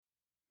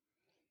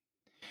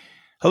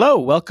Hello,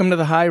 welcome to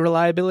the High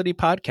Reliability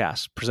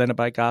Podcast, presented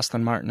by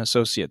Goslin Martin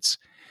Associates.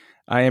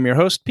 I am your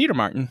host, Peter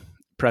Martin,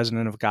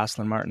 president of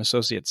Goslin Martin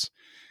Associates.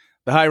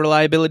 The High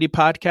Reliability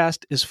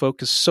Podcast is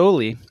focused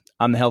solely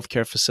on the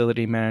healthcare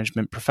facility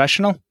management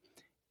professional,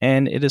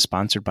 and it is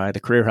sponsored by the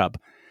Career Hub.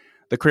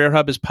 The Career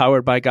Hub is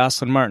powered by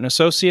Goslin Martin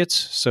Associates,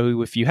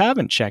 so if you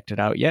haven't checked it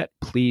out yet,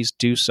 please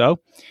do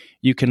so.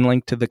 You can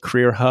link to the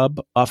Career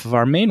Hub off of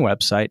our main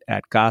website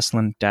at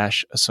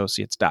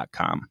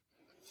goslin-associates.com.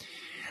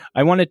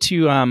 I wanted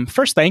to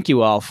first thank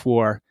you all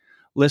for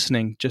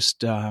listening.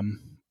 I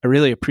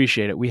really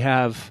appreciate it. We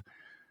have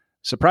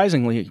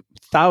surprisingly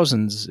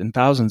thousands and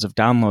thousands of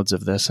downloads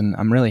of this, and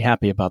I'm really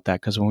happy about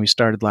that because when we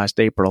started last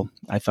April,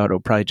 I thought it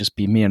would probably just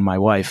be me and my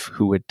wife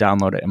who would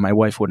download it, and my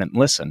wife wouldn't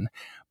listen.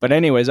 But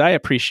anyways, I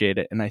appreciate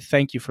it, and I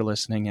thank you for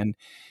listening. And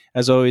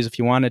as always, if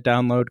you want to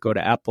download, go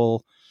to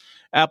Apple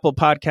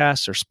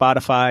Podcasts or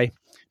Spotify.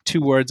 2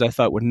 words I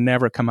thought would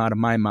never come out of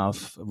my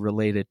mouth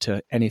related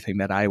to anything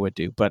that I would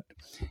do. But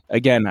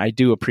again, I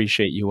do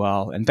appreciate you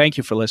all, and thank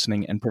you for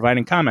listening and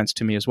providing comments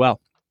to me as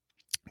well.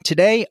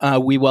 Today,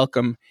 we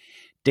welcome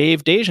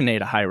Dave Desjardins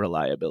to High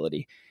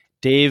Reliability.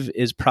 Dave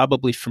is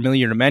probably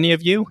familiar to many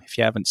of you. If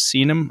you haven't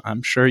seen him,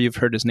 I'm sure you've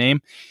heard his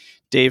name.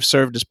 Dave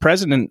served as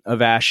president of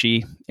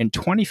ASHI in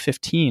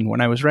 2015.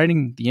 When I was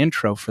writing the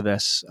intro for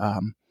this,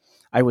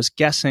 I was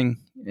guessing,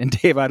 and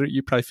Dave,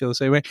 you probably feel the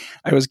same way.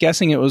 I was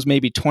guessing it was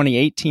maybe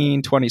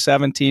 2018,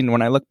 2017.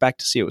 When I look back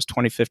to see it was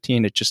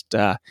 2015, it just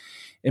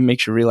it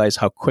makes you realize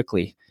how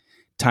quickly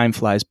time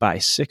flies by.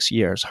 6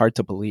 years, hard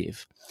to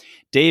believe.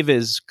 Dave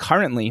is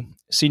currently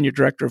Senior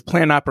Director of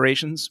Plant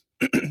Operations,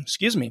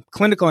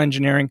 Clinical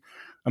Engineering,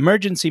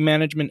 Emergency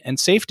Management, and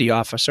Safety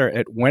Officer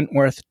at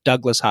Wentworth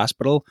Douglas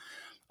Hospital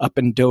up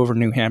in Dover,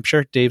 New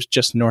Hampshire. Dave's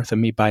just north of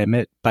me by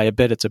a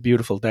bit. It's a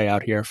beautiful day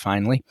out here,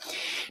 finally.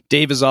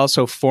 Dave is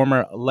also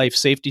former life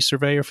safety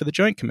surveyor for the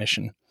Joint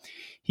Commission.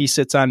 He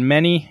sits on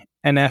many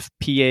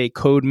NFPA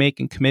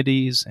code-making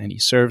committees, and he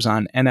serves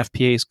on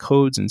NFPA's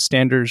Codes and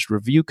Standards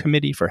Review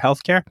Committee for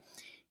Healthcare.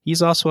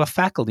 He's also a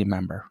faculty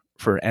member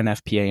for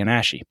NFPA and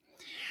ASHI.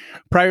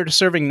 Prior to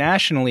serving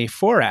nationally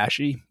for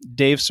ASHI,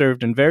 Dave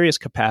served in various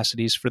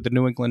capacities for the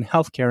New England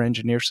Healthcare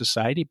Engineers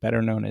Society,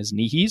 better known as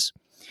NEHES.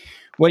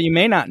 What you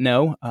may not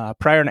know,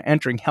 prior to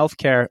entering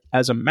healthcare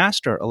as a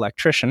master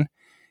electrician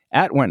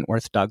at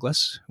Wentworth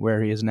Douglas,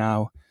 where he is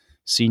now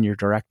senior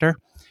director,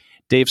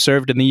 Dave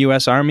served in the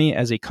U.S. Army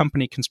as a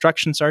company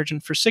construction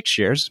sergeant for 6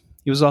 years.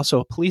 He was also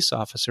a police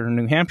officer in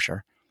New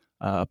Hampshire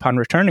upon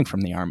returning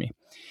from the Army.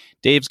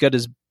 Dave's got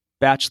his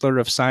Bachelor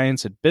of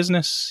Science in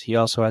Business. He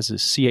also has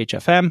his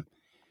CHFM,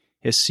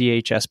 his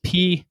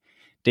CHSP.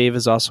 Dave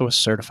is also a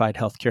certified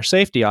healthcare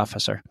safety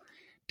officer.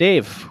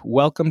 Dave,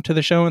 welcome to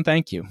the show and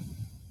thank you.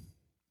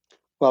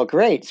 Well,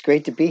 great. It's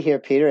great to be here,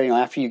 Peter.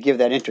 After you give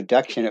that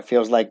introduction, it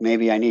feels like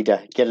maybe I need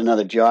to get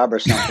another job or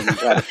something and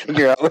try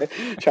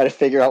to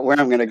figure out where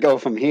I'm going to go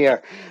from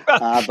here.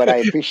 But I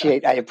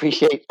appreciate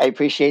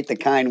the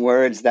kind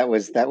words. That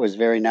was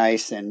very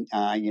nice. And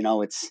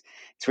it's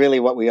really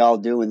what we all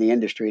do in the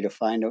industry to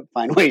find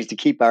ways to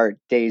keep our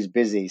days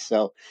busy.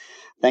 So,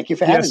 thank you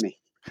for having me.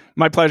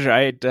 My pleasure.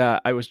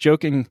 I was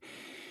joking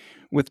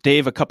with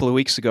Dave a couple of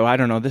weeks ago. I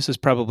don't know. This is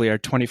probably our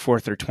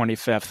 24th or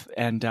 25th,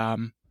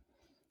 and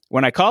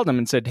when I called him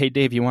and said, "Hey,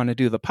 Dave, you want to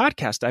do the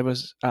podcast?"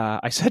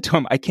 I said to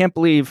him, "I can't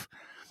believe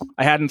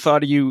I hadn't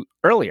thought of you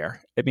earlier."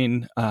 I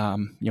mean,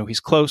 he's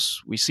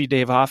close. We see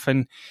Dave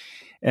often,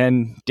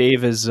 and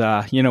Dave is,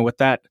 with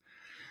that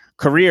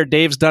career,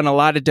 Dave's done a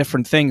lot of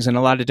different things and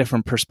a lot of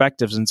different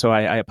perspectives. And so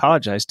I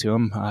apologized to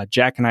him.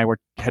 Jack and I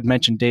had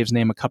mentioned Dave's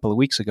name a couple of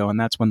weeks ago, and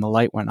that's when the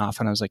light went off.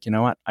 And I was like, you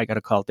know what? I got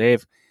to call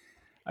Dave.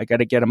 I got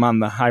to get him on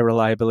the High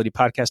Reliability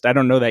Podcast. I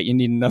don't know that you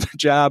need another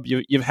job.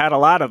 You've had a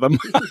lot of them.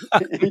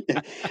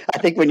 I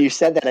think when you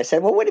said that, I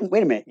said, well, wait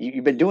a minute.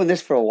 You've been doing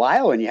this for a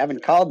while and you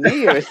haven't called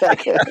me? It was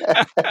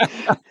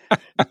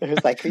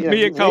like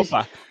Mea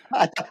culpa.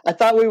 I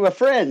thought we were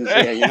friends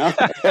here,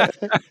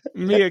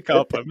 Mea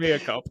culpa.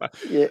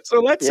 Yeah, so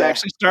let's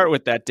actually start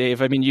with that,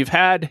 Dave. I mean, you've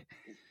had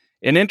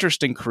an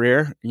interesting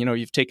career.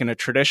 You've taken a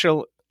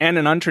traditional and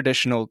an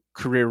untraditional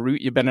career route.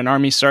 You've been an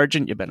Army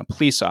sergeant, you've been a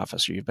police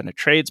officer, you've been a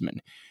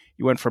tradesman.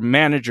 You went from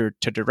manager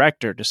to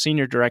director to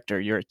senior director.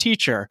 You're a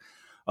teacher,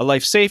 a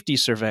life safety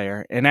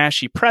surveyor, an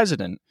ASHI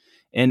president,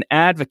 an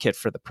advocate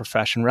for the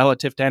profession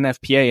relative to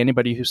NFPA.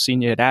 Anybody who's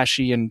seen you at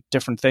ASHI and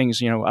different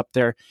things, up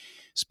there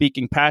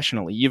speaking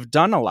passionately. You've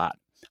done a lot.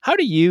 How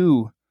do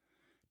you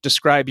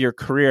describe your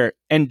career?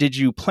 And did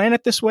you plan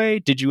it this way?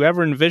 Did you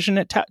ever envision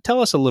it? Tell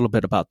us a little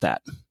bit about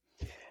that.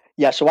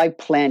 Yeah, so I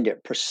planned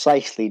it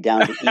precisely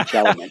down to each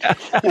element.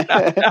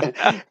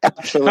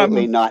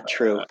 Absolutely not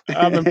true.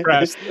 I'm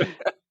impressed.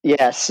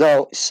 Yeah,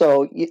 so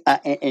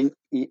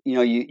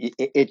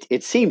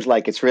it seems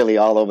like it's really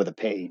all over the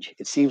page.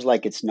 It seems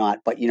like it's not,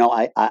 but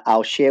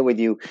I'll share with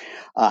you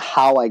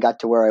how I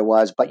got to where I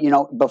was. But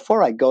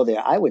before I go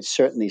there, I would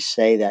certainly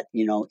say that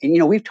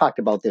we've talked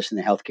about this in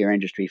the healthcare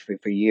industry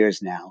for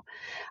years now.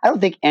 I don't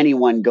think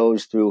anyone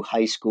goes through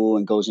high school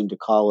and goes into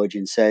college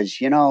and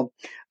says,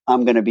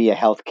 I'm going to be a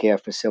healthcare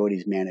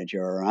facilities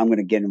manager, or I'm going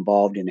to get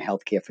involved in the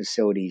healthcare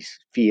facilities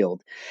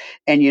field.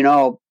 And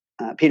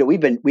Peter, we've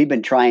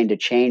been trying to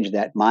change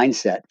that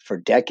mindset for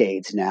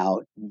decades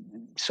now,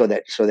 so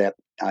that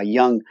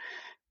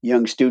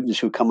young students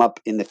who come up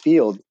in the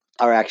field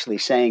are actually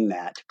saying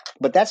that.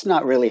 But that's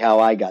not really how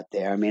I got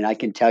there. I mean, I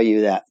can tell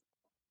you that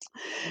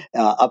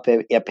up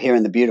here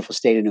in the beautiful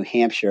state of New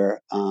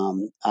Hampshire,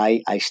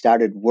 I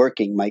started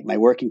working. My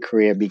working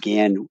career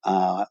began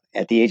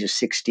at the age of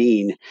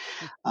 16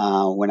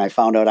 when I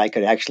found out I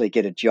could actually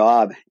get a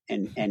job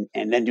and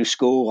then do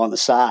school on the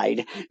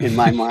side. In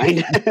my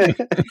mind,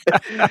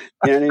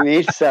 you know what I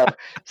mean. So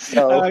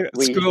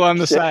we School on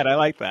the side. I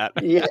like that.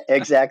 yeah,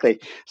 exactly.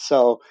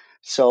 So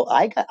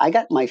I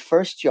got my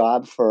first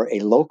job for a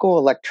local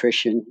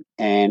electrician,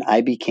 and I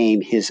became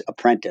his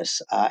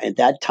apprentice. At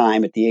that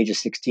time, at the age of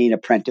 16,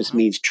 apprentice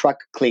means truck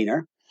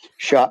cleaner,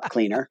 shop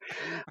cleaner.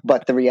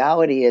 But the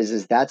reality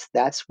is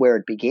that's where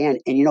it began.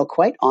 And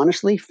quite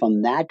honestly,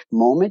 from that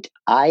moment,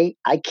 I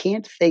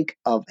can't think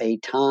of a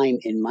time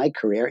in my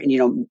career,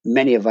 and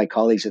many of my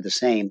colleagues are the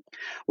same,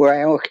 where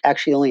I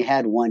actually only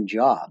had one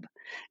job.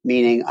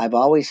 Meaning, I've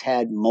always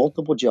had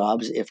multiple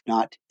jobs, if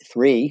not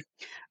three,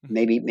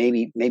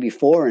 maybe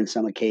four in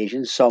some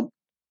occasions. So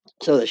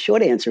the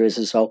short answer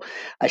is so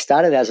I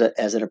started as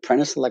an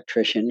apprentice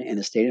electrician in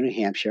the state of New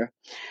Hampshire,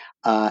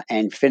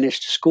 and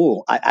finished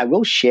school. I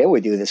will share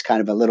with you this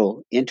kind of a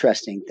little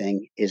interesting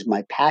thing is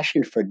my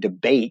passion for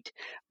debate,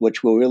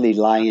 which will really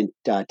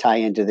tie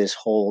into this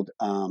whole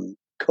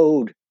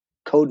code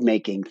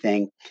making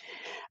thing,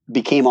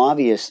 became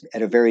obvious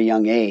at a very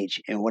young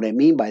age. And what I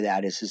mean by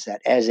that is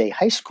that as a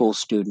high school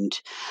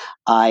student,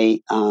 I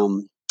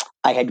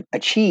I had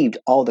achieved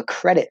all the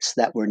credits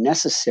that were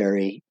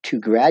necessary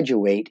to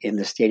graduate in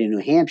the state of New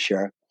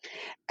Hampshire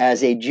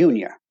as a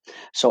junior.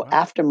 So Wow.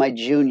 after my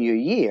junior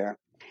year,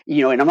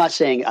 and I'm not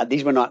saying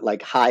these were not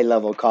like high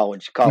level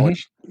college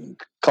Mhm.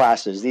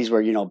 classes. These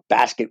were,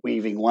 basket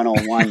weaving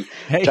 101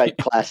 Hey. type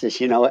classes.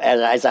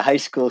 As a high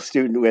school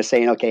student, we're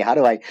saying, okay, how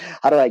do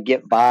I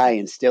get by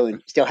and still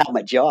have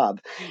my job?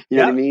 You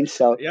know what I Yep. mean?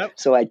 So Yep.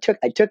 so I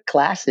took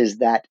classes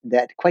that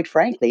quite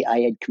frankly I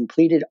had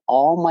completed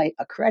all my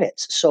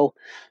credits.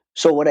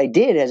 So what I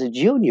did as a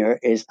junior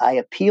is I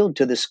appealed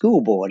to the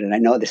school board, and I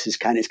know this is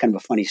kind of a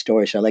funny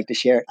story, so I like to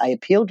share it. I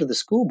appealed to the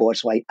school board,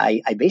 so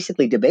I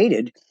basically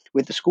debated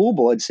with the school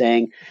board,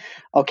 saying,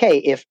 "Okay,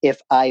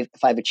 if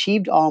I've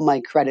achieved all my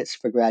credits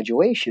for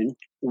graduation,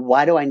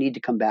 why do I need to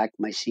come back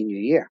my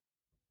senior year?"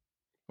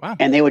 Wow.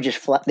 And they were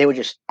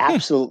just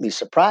absolutely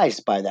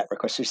surprised by that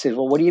request. They said,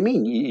 "Well, what do you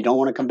mean you don't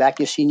want to come back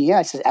your senior year?"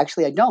 I said,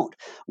 "Actually, I don't.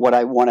 What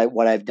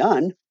I've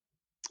done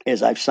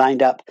is I've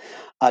signed up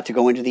to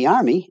go into the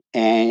army,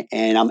 and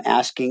I'm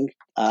asking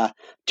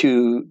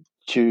to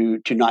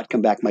to not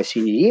come back my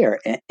senior year."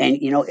 And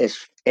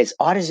as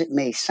odd as it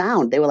may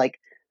sound, they were like,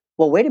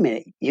 "Well, wait a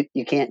minute,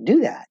 you can't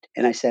do that."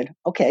 And I said,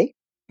 "Okay,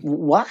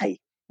 why?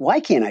 Why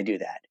can't I do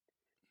that?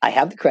 I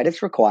have the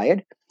credits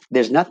required.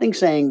 There's nothing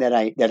saying that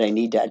I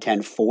need to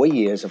attend 4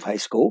 years of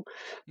high school.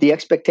 The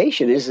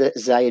expectation is that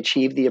as I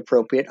achieve the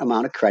appropriate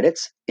amount of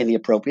credits in the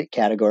appropriate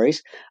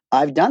categories,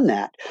 I've done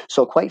that.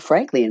 So, quite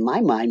frankly, in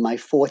my mind, my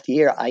fourth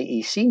year,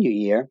 i.e., senior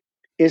year,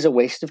 is a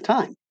waste of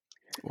time."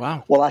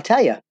 Wow. Well, I'll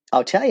tell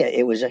you,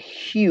 it was a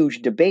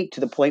huge debate to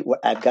the point where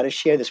I've got to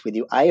share this with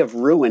you. I have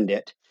ruined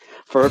it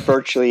for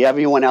virtually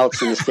everyone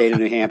else in the state of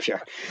New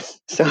Hampshire.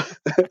 So,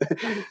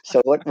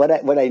 so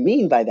what I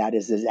mean by that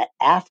is that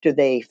after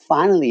they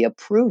finally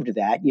approved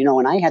that,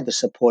 and I had the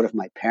support of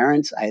my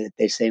parents,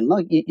 they say,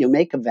 "Look, you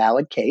make a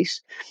valid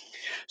case."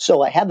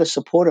 So I had the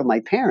support of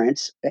my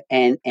parents,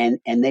 and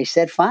they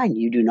said, "Fine,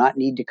 you do not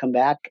need to come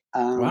back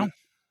Wow.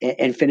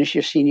 and finish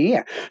your senior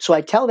year." So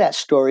I tell that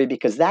story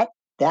because that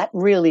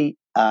really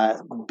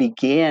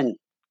began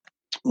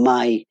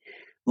my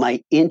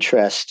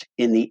interest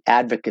in the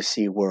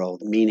advocacy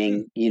world.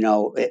 Meaning,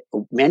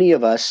 many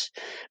of us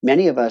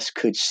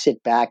could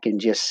sit back and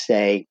just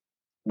say,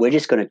 "We're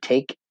just going to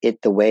take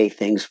it the way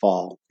things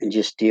fall and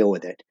just deal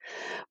with it."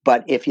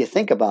 But if you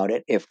think about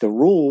it, if the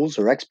rules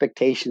or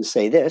expectations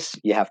say this,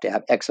 you have to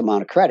have X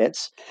amount of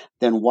credits,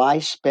 then why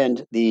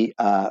spend the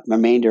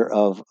remainder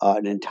of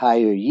an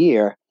entire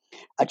year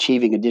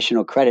achieving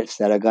additional credits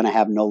that are going to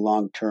have no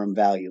long-term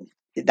value?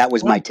 That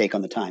was my Wow. take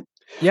on the time.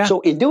 Yeah.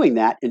 So in doing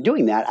that,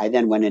 I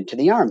then went into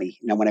the army.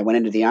 Now, when I went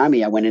into the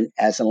army, I went in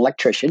as an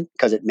electrician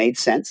because it made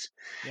sense.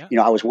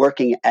 Yeah. I was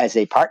working as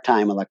a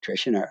part-time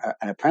electrician, or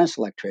an apprentice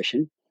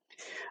electrician.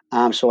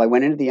 So I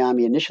went into the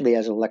army initially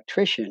as an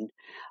electrician.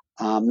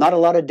 Not a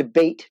lot of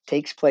debate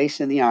takes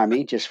place in the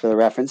army, just for the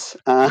reference.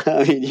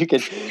 I mean, you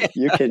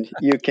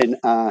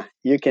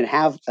can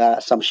have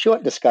some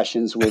short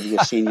discussions with your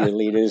senior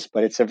leaders,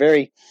 but it's a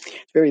very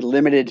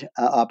limited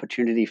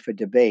opportunity for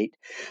debate.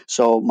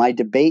 So my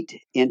debate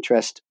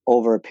interest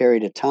over a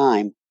period of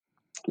time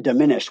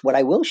diminished. What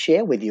I will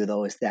share with you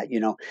though is that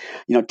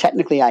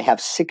technically I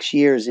have 6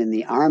 years in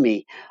the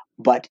army,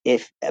 but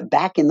if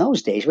back in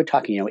those days, we're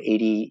talking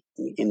 80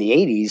 in the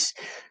 80s,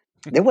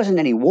 there wasn't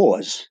any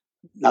wars.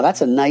 Now,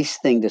 that's Yeah. a nice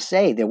thing to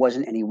say. There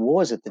wasn't any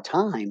wars at the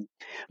time,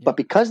 Yeah. but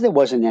because there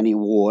wasn't any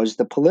wars,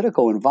 the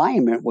political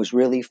environment was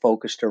really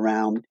focused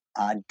around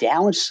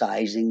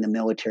downsizing the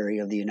military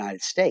of the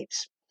United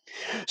States.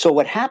 So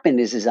what happened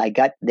is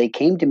they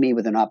came to me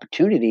with an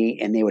opportunity,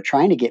 and they were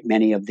trying to get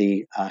many of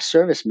the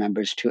service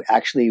members to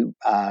actually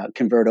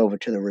convert over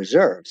to the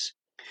reserves.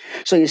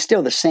 So you're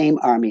still the same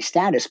Army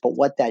status, but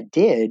what that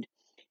did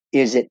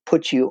is it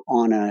puts you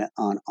on a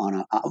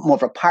more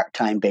of a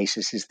part-time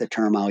basis is the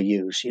term I'll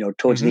use.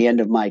 Towards Hmm. the end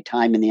of my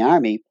time in the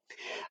Army,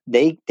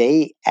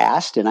 they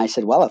asked, and I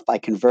said, well, if I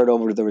convert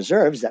over to the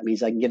reserves, that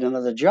means I can get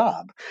another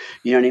job.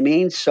 You know what I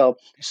mean? So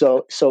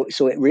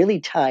it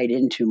really tied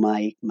into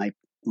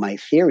my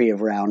theory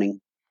of rounding,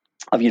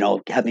 of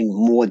having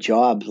more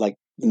jobs, like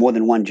more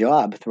than one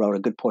job throughout a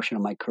good portion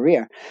of my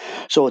career.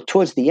 So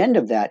towards the end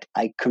of that,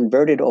 I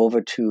converted over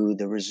to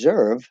the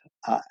reserve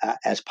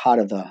as part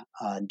of the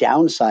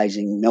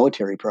downsizing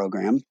military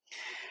program,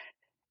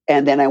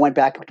 and then I went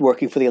back to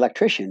working for the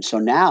electrician. So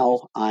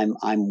now I'm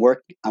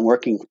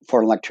working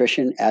for an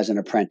electrician as an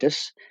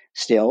apprentice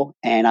still,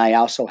 and I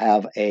also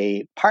have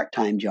a part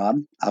time job,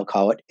 I'll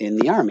call it, in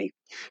the Army.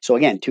 So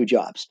again, two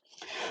jobs.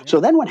 Yeah. So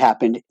then what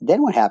happened?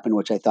 Then what happened,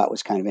 which I thought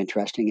was kind of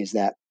interesting, is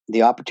that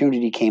the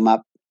opportunity came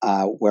up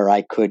where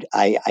I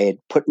had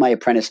put my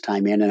apprentice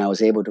time in, and I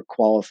was able to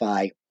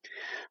qualify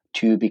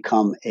to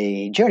become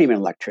a journeyman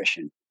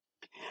electrician.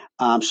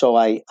 So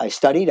I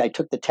studied, I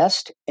took the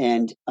test,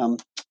 and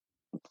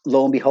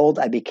lo and behold,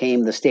 I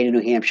became the state of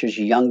New Hampshire's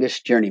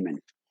youngest journeyman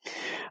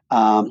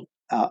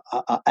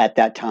at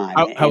that time.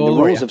 How And the old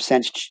were rules you? have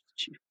since.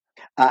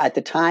 At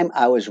the time,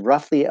 I was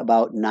roughly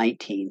about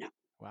 19.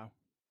 Wow.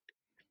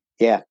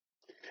 Yeah.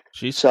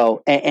 Jeez.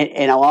 So,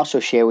 and I'll also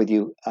share with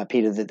you,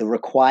 Peter, that the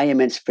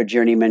requirements for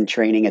journeyman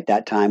training at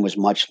that time was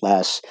much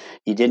less.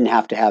 You didn't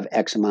have to have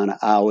X amount of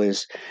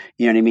hours.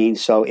 You know what I mean?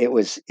 So it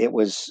was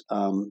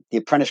the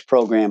apprentice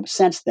program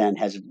since then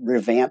has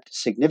revamped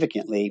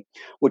significantly,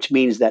 which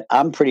means that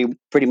I'm pretty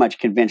much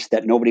convinced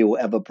that nobody will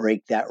ever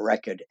break that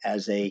record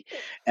as the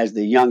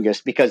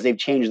youngest, because they've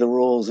changed the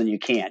rules and you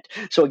can't.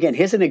 So again,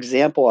 here's an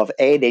example of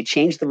they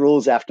changed the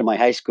rules after my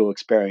high school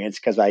experience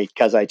because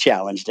I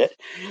challenged it.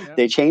 Yeah.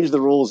 They changed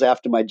the rules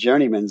after my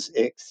journeyman's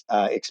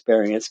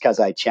experience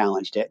because I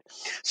challenged it.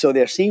 So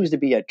there seems to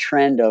be a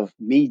trend of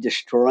me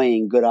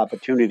destroying good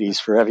opportunities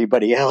for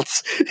everybody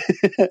else.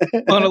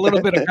 Well, and a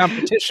little bit of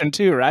competition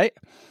too, right?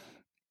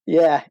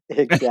 Yeah,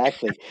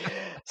 exactly.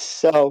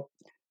 So,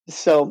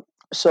 so,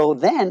 so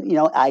then,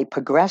 I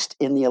progressed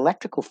in the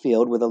electrical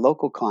field with a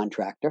local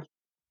contractor.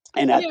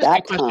 And Let me at ask you a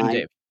that question, time,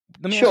 Dave.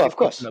 Let me ask sure, you a of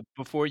question course.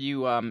 though, before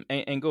you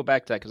and go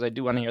back to that, because I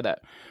do want to hear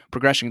that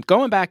progression.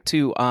 Going back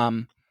to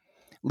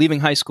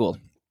leaving high school,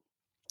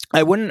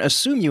 I wouldn't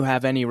assume you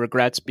have any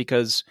regrets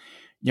because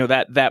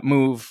that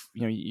move,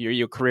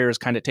 your career is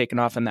kind of taken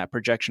off in that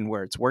projection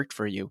where it's worked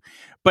for you.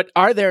 But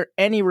are there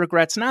any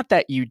regrets? Not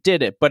that you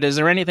did it, but is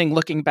there anything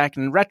looking back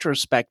in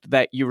retrospect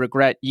that you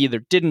regret you either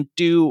didn't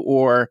do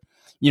or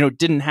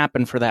didn't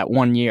happen for that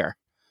 1 year?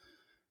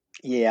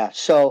 Yeah.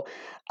 So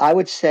I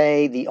would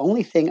say the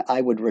only thing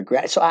I would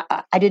regret. So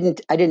I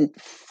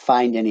didn't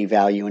find any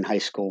value in high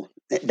school.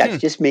 That's Hmm.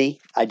 just me.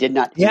 I did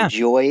not Yeah.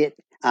 enjoy it.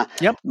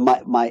 Yep.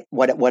 My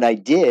what I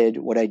did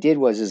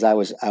was I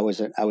was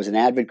an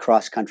avid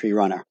cross country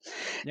runner,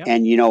 Yep.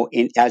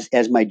 and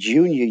as my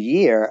junior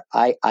year,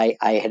 I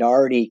had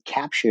already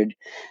captured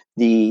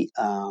the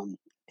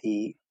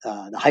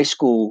high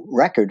school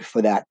record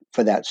for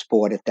that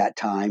sport at that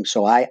time.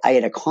 So I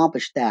had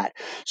accomplished that.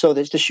 So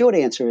the short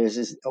answer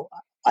is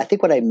I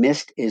think what I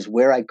missed is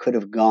where I could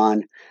have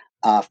gone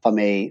from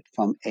a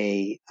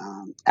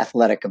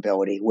athletic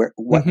ability. Where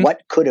Hmm.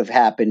 what could have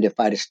happened if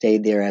I'd have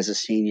stayed there as a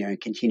senior and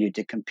continued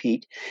to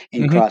compete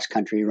in Hmm. cross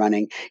country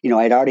running?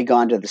 I'd already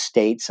gone to the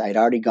states. I'd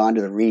already gone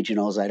to the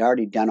regionals. I'd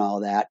already done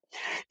all that.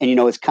 And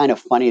it's kind of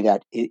funny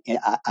that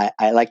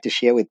I like to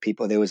share with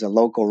people. There was a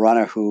local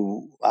runner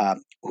who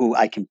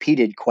I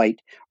competed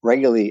quite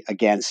regularly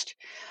against.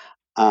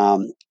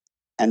 Um,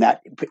 and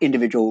that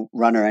individual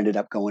runner ended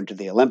up going to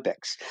the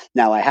Olympics.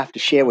 Now I have to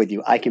Oh, share wow. with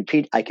you, I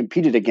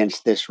competed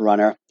against this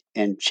runner,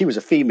 and she was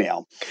a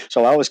female.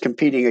 So I was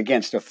competing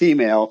against a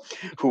female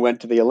who went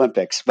to the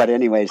Olympics. But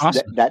anyways,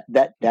 Awesome.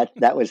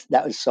 that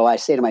was so I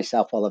say to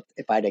myself, well,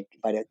 if I'd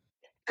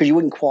because you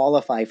wouldn't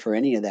qualify for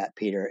any of that,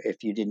 Peter,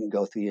 if you didn't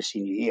go through your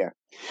senior year.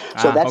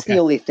 So that's Okay. the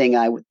only thing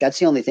I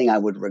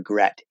would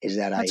regret, is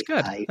that That's I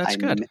good. I That's I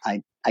good.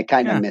 I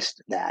kind of Yeah.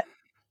 missed that.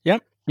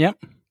 Yep. Yep.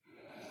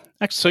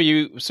 So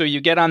you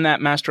get on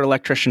that master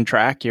electrician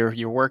track.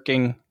 You're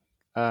working.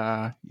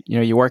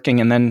 You're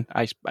working, and then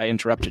I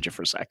interrupted you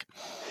for a sec.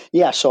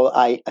 Yeah, so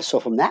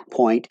from that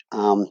point,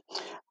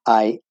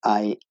 I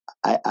I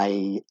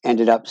I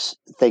ended up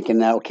thinking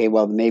that, okay,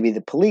 well, maybe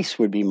the police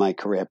would be my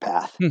career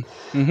path. Hmm.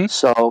 Mm-hmm.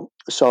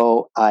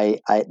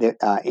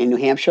 In New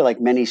Hampshire, like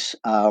many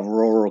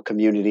rural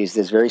communities,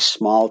 there's very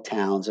small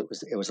towns. It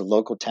was a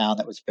local town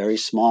that was very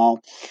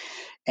small,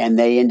 and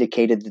they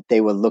indicated that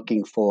they were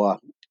looking for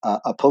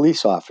a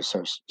police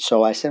officer.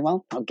 So I said,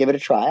 well, I'll give it a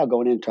try. I'll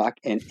go in and talk.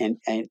 And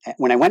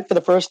when I went for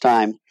the first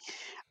time,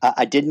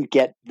 I didn't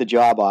get the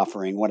job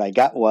offering. What I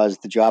got was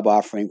the job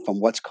offering from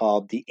what's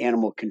called the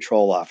animal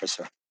control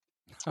officer.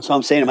 So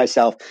I'm saying to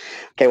myself,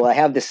 okay, well, I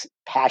have this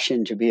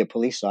passion to be a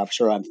police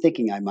officer. I'm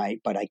thinking I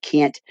might, but I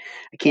can't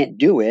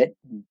do it.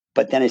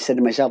 But then I said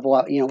to myself,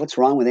 well, what's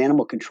wrong with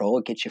animal control?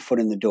 It gets your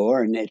foot in the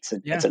door, and it's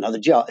another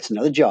job. It's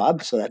another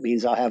job. So that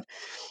means I'll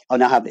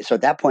now have. So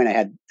at that point, I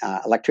had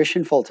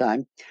electrician full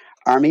time,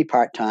 Army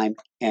part time,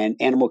 and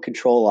animal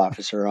control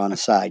officer on a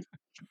side.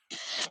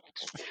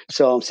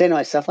 So I'm saying to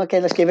myself,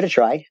 okay, let's give it a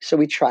try. So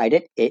we tried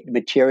it. It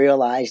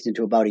materialized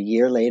into about a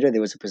year later.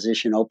 There was a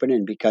position open,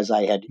 and because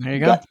I had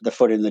got the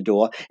foot in the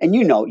door, and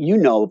you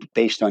know,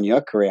 based on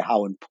your career,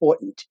 how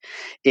important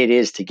it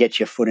is to get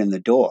your foot in the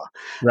door.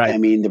 Right. I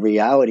mean, the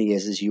reality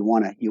is you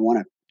want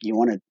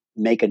to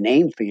make a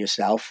name for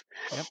yourself.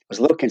 Yep. I was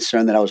a little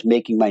concerned that I was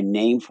making my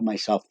name for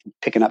myself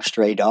picking up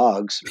stray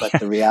dogs, but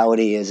the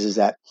reality is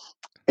that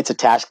it's a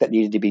task that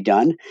needed to be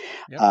done,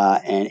 yep.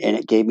 and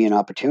it gave me an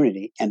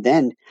opportunity. And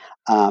then,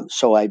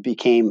 so I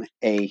became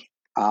a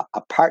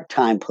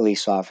part-time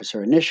police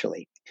officer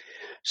initially.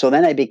 So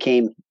then I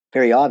became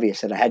very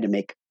obvious that I had to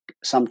make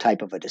some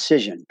type of a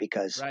decision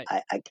because right.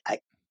 I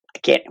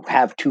can't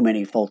have too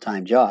many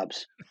full-time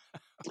jobs.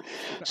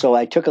 So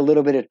I took a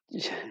little bit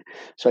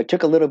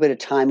of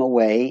time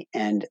away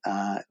and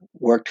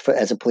worked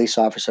as a police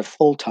officer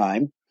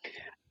full-time,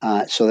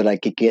 so that I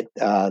could get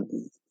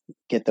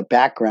the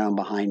background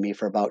behind me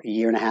for about a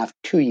year and a half,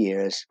 2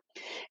 years.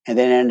 And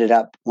then ended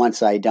up,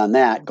 once I had done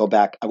that,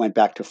 I went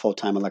back to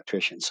full-time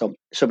electrician. So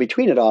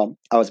between it all,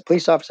 I was a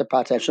police officer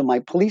part-time. So my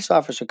police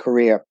officer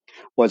career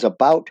was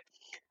about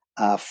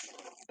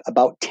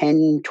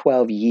 10,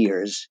 12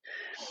 years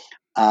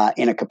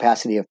in a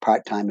capacity of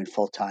part-time and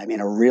full-time in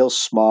a real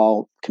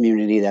small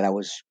community that I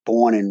was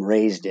born and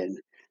raised in.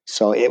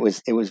 So it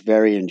was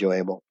very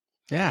enjoyable.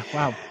 Yeah.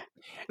 Wow.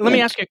 Let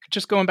me ask you,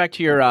 just going back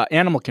to your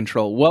animal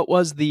control, what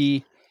was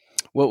the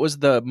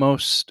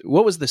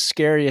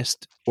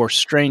scariest or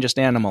strangest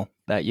animal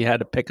that you had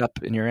to pick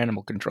up in your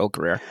animal control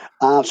career?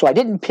 So I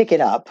didn't pick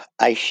it up.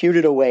 I shooed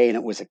it away, and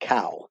it was a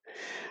cow.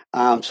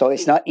 So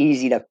it's not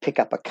easy to pick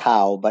up a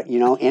cow, but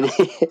and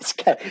this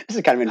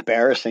is kind of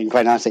embarrassing,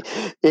 quite honestly.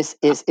 This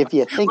is, if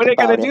you think what are you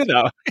about going to do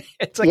though?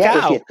 It's a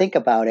cow. If you think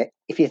about it,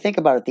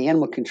 the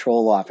animal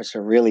control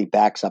officer really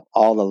backs up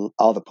all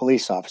the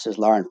police officers,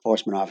 law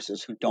enforcement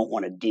officers who don't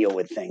want to deal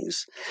with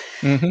things.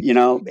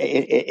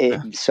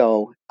 Mm-hmm.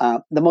 So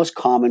the most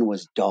common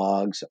was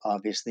dogs,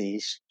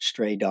 obviously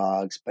stray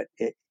dogs, but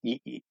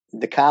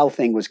the cow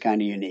thing was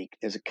kind of unique.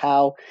 There's a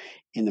cow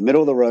in the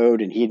middle of the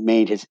road, and he'd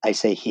made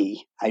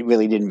I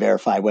really didn't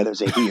verify whether it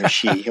was a he or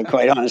she,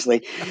 quite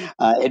honestly.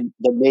 It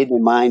made their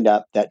mind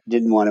up that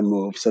didn't want to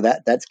move. So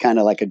that's kind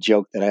of like a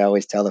joke that I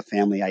always tell the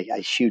family.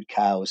 I shoot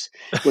cows,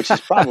 which is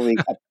probably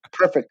a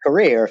perfect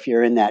career if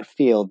you're in that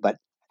field, but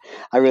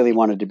I really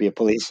wanted to be a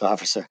police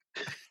officer.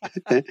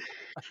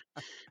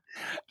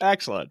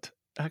 Excellent.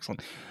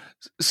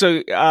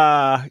 So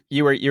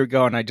you were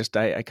going. I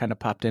kind of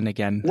popped in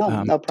again.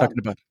 No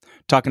problem.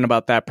 Talking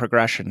about that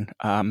progression.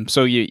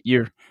 So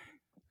you're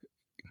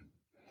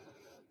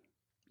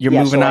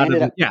moving out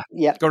of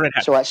Go right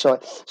ahead. So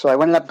I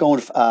ended up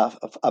going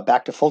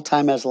back to full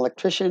time as an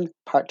electrician,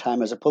 part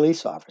time as a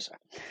police officer.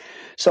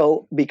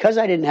 So because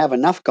I didn't have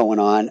enough going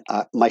on,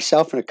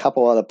 myself and a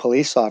couple other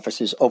police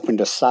officers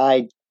opened a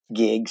side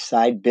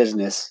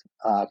business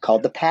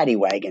called the Paddy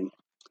Wagon.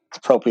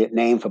 Appropriate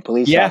name for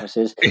police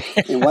officers.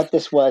 And what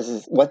this was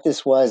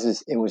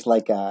is it was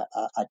like a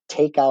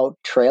takeout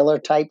trailer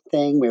type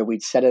thing where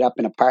we'd set it up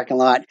in a parking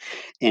lot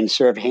and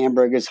serve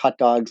hamburgers, hot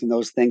dogs, and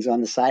those things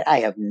on the side. I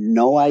have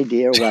no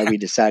idea why we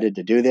decided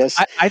to do this.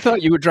 I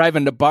thought you were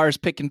driving to bars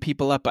picking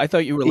people up. I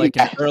thought you were like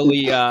an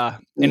early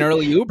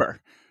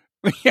Uber.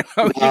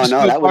 No,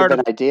 that would have been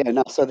an idea.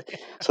 No, so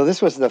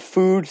this was the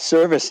food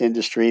service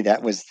industry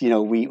that was,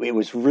 it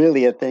was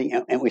really a thing.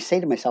 And we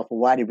say to myself, well,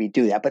 why did we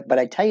do that? But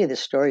I tell you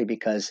this story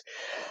because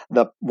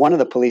one of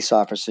the police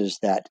officers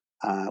that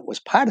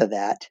was part of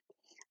that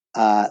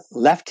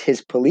left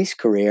his police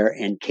career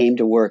and came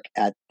to work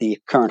at the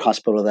current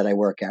hospital that I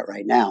work at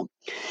right now.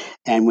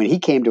 And when he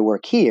came to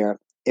work here,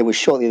 it was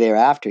shortly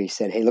thereafter. He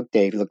said, "Hey, look,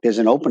 Dave, there's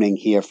an opening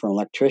here for an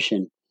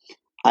electrician.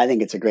 I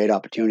think it's a great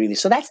opportunity."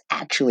 So that's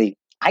actually,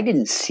 I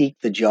didn't seek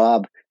the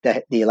job,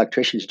 the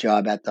electrician's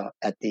job at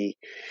the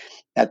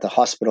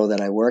hospital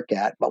that I work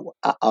at. But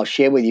I'll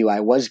share with you,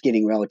 I was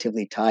getting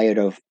relatively tired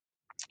of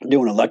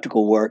doing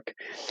electrical work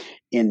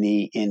in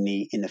the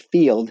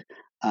field.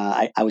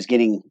 I was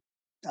getting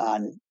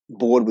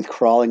bored with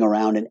crawling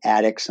around in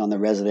attics on the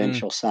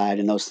residential side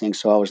and those things.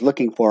 So I was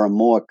looking for a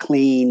more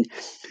clean,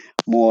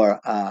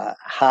 more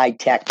high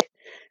tech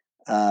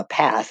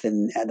path,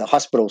 and the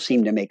hospital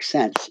seemed to make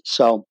sense.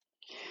 So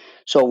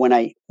when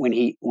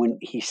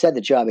he said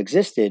the job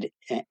existed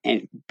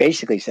and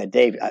basically said,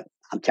 "Dave,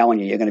 I'm telling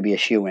you, you're going to be a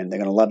shoo-in. They're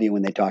going to love you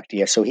when they talk to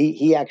you." So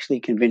he actually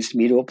convinced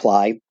me to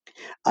apply.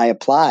 I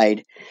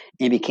applied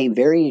and became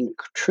very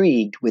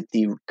intrigued with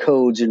the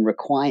codes and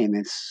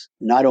requirements,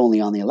 not only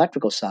on the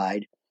electrical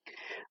side,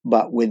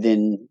 but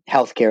within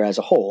healthcare as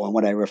a whole. And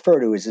what I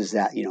refer to is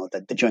that,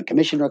 the Joint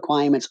Commission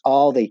requirements,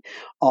 all the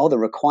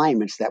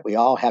requirements that we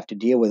all have to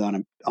deal with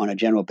on a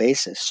general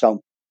basis.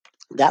 So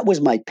that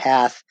was my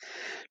path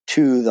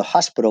to the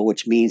hospital,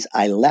 which means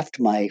I left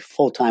my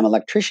full-time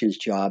electrician's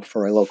job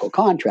for a local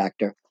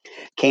contractor,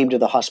 came to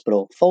the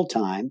hospital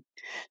full-time,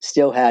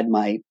 still had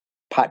my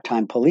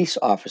part-time police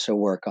officer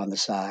work on the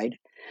side,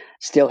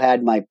 still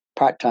had my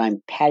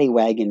part-time paddy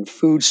wagon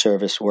food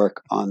service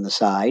work on the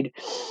side.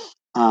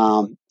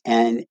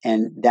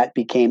 And that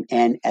became,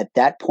 and at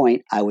that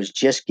point I was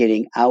just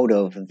getting out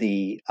of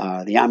the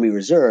Army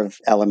Reserve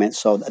element,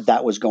 so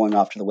that was going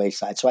off to the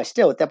wayside. So I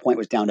still at that point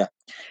was down to,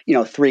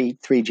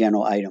 three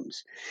general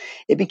items.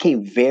 It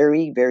became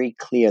very, very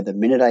clear the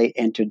minute I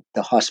entered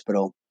the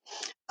hospital,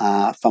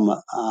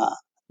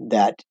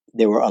 that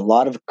there were a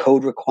lot of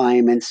code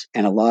requirements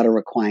and a lot of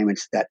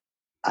requirements that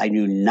I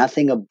knew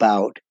nothing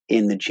about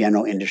in the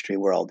general industry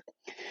world.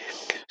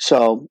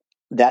 So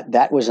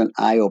that was an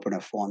eye opener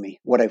for me.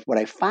 What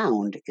I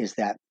found is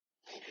that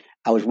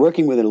I was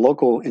working with a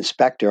local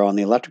inspector on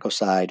the electrical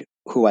side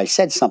who I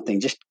said something,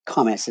 just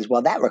comment, says,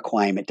 "Well, that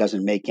requirement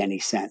doesn't make any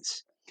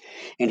sense."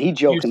 And he You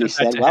jokingly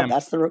said that said, to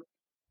 "Well, him.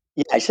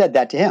 Yeah, I said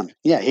that to him.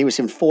 Yeah, he was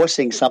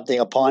enforcing something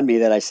upon me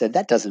that I said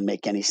that doesn't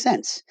make any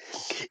sense.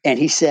 And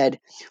he said,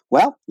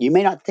 "Well, you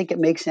may not think it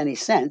makes any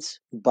sense,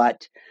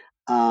 but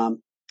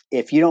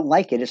if you don't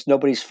like it, it's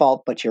nobody's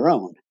fault but your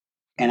own."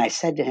 And I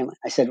said to him,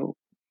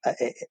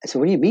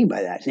 "What do you mean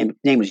by that?" His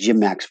name was Jim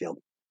Maxfield.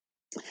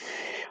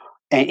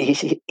 And he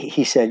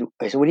said,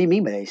 "I said, what do you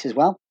mean by that?" He says,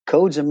 "Well,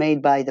 codes are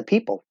made by the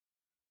people.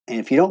 And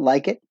if you don't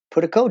like it,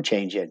 put a code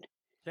change in."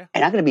 Yeah.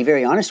 And I'm going to be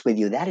very honest with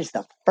you. That is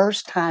the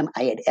first time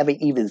I had ever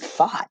even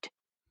thought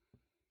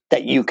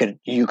that you could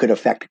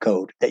affect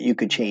code, that you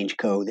could change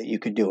code, that you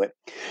could do it.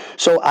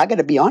 So I got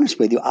to be honest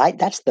with you.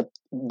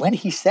 When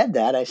he said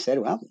that, I said,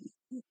 "Well,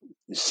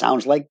 it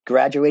sounds like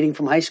graduating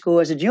from high school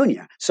as a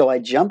junior." So I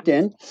jumped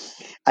in,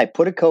 I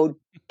put a code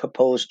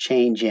proposed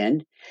change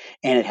in,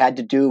 and it had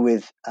to do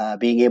with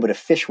being able to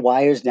fish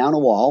wires down a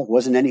wall.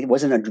 Wasn't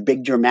a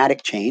big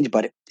dramatic change,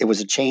 but it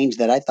was a change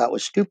that I thought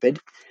was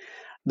stupid.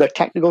 The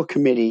technical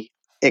committee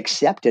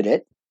accepted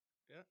it,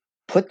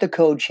 put the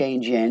code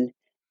change in,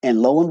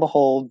 and lo and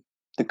behold,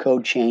 the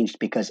code changed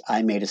because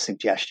I made a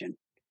suggestion.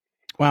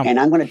 Wow. And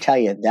I'm going to tell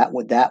you that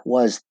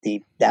was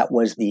the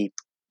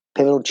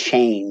pivotal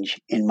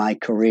change in my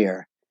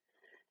career.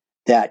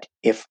 That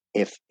if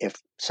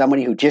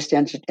somebody who just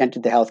entered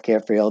the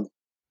healthcare field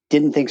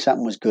didn't think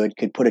something was good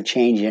could put a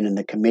change in and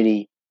the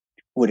committee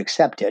would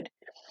accept it,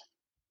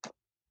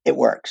 it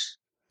works.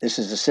 This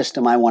is a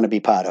system I want to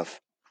be part of.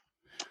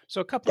 So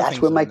a couple of That's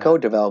things where my on that.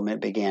 code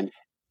development began.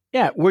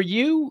 Yeah. Were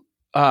you,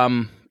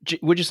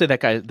 would you say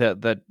that guy,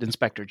 the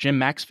inspector, Jim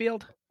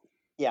Maxfield?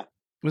 Yeah.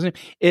 Wasn't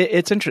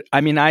it's interesting.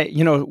 I mean,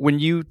 when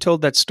you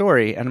told that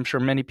story, and I'm sure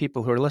many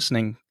people who are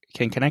listening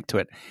can connect to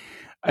it.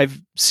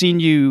 I've seen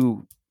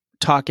you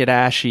talk at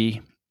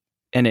ASHE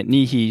and at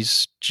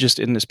NEHE's,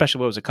 especially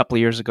what was a couple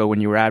of years ago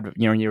when you were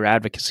in your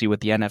advocacy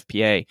with the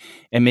NFPA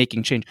and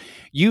making change.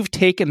 You've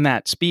taken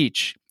that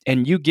speech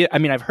and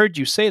I've heard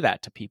you say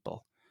that to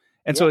people.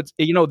 And so it's,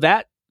 as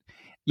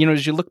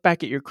you look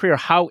back at your career,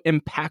 how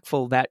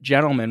impactful that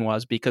gentleman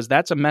was, because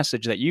that's a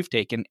message that you've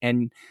taken.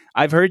 And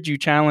I've heard you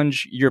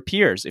challenge your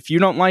peers. If you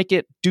don't like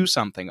it, do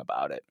something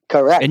about it.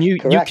 Correct. And you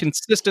Correct.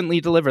 consistently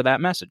deliver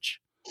that message.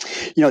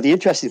 The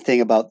interesting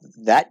thing about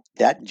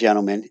that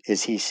gentleman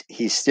is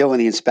he's still in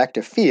the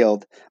inspector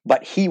field,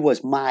 but he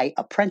was my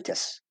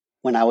apprentice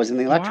when I was in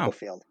the electrical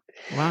field.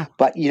 Wow.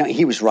 But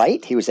he was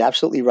right. He was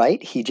absolutely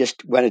right. He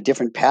just went a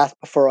different path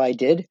before I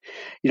did.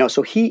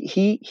 So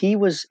he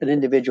was an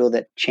individual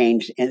that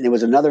changed, and there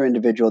was another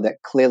individual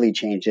that clearly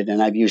changed it.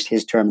 And I've used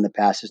his term in the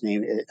past. His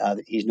name,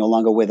 he's no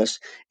longer with us,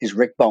 is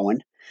Rick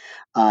Bowen.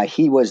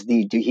 He was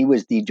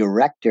the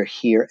director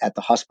here at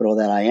the hospital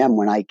that I am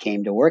when I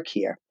came to work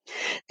here.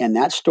 And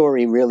that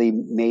story really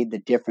made the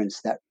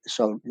difference.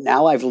 So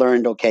now I've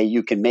learned, okay,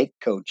 you can make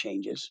code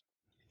changes.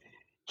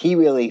 He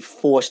really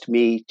forced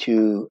me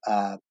to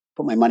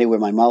put my money where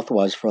my mouth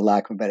was, for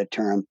lack of a better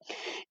term,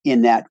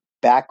 in that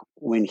back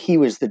when he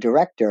was the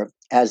director,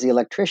 as the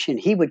electrician,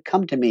 he would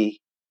come to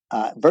me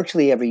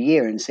virtually every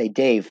year and say,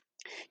 "Dave,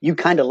 you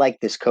kind of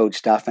like this code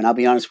stuff, and I'll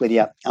be honest with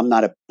you, I'm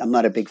not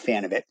a big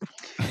fan of it.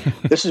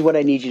 This is what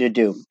I need you to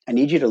do. I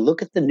need you to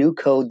look at the new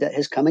code that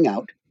is coming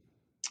out,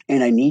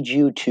 and I need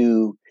you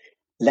to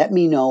let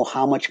me know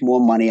how much more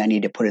money I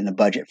need to put in the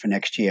budget for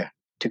next year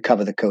to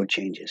cover the code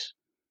changes."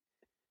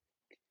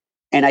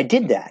 And I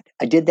did that.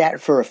 I did that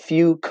for a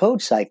few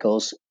code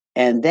cycles.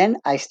 And then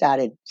I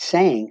started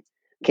saying,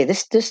 okay,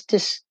 this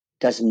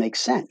doesn't make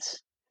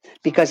sense,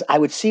 because I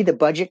would see the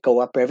budget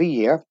go up every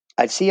year.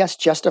 I'd see us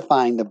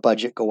justifying the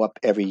budget go up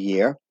every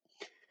year.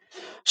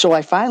 So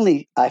I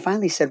finally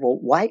said, well,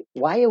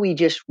 why are we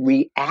just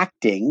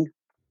reacting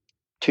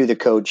to the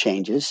code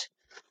changes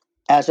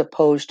as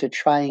opposed to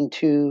trying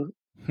to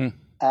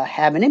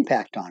have an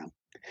impact on them.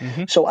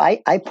 Mm-hmm. So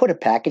I put a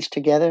package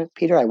together,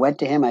 Peter. I went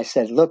to him. I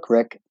said, "Look,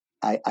 Rick,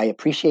 I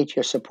appreciate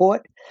your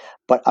support,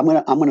 but I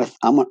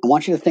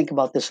want you to think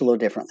about this a little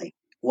differently.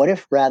 What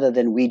if rather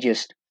than we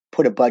just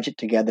put a budget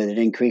together that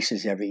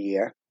increases every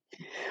year,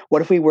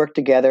 what if we work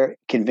together,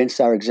 convince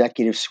our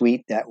executive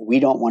suite that we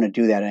don't want to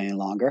do that any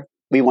longer?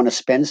 We want to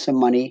spend some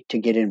money to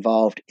get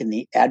involved in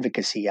the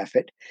advocacy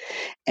effort,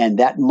 and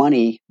that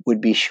money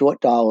would be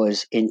short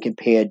dollars in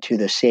compared to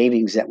the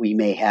savings that we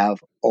may have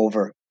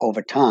over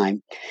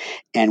time.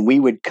 And we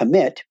would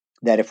commit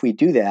that if we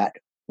do that,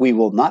 we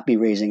will not be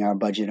raising our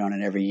budget on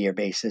an every year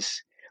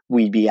basis.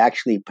 We'd be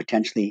actually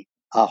potentially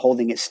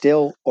holding it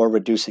still or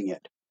reducing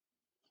it."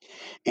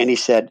 And he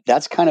said,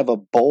 "That's kind of a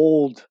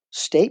bold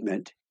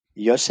statement.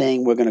 You're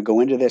saying we're going to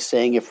go into this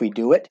saying if we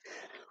do it,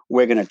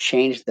 we're going to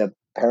change the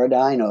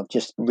paradigm of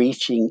just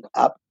raising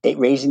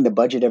the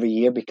budget every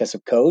year because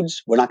of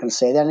codes. We're not going to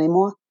say that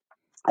anymore."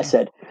 I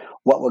said,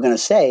 "What we're going to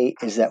say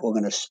is that we're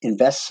going to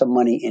invest some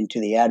money into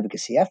the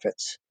advocacy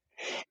efforts,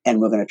 and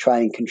we're going to try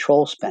and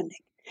control spending."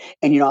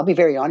 And, I'll be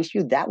very honest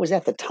with you, that was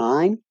at the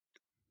time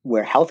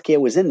where healthcare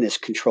was in this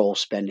control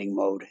spending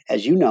mode.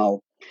 As you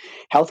know,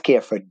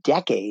 healthcare for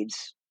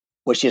decades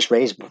was just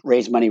raise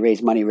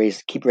money,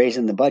 keep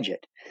raising the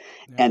budget.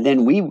 Yeah. And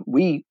then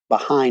we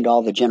behind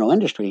all the general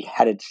industry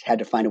had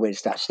to find a way to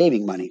start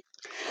saving money.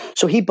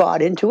 So he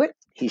bought into it.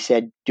 He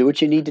said, "Do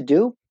what you need to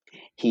do."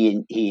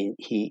 He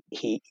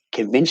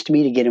convinced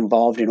me to get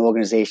involved in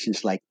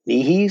organizations like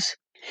NIHES.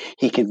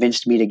 He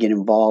convinced me to get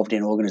involved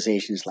in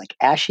organizations like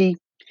ASHI,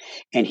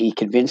 and he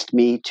convinced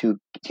me to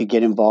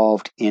get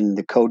involved in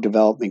the code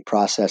development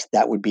process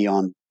that would be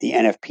on the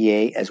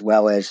NFPA as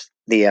well as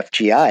the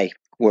FGI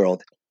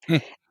world.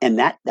 And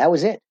that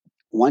was it.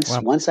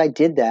 Once I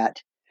did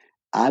that,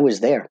 I was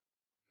there,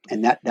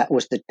 and that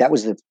was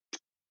the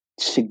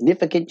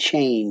significant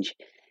change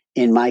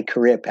in my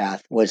career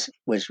path was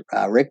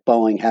Rick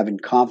Boeing having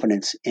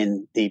confidence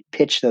in the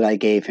pitch that I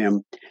gave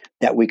him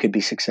that we could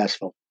be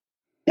successful.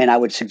 And I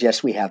would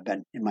suggest we have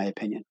been, in my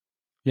opinion.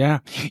 Yeah.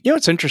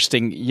 It's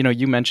interesting.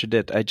 You mentioned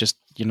it. I just,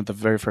 the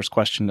very first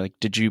question, like,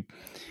 did you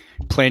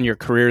plan your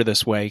career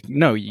this way?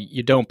 No,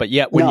 you don't. But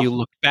yet when you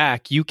look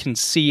back, you can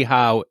see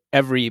how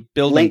every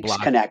building links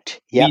block connect.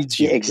 leads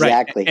you.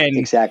 Exactly. Right?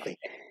 Exactly.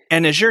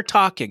 And as you're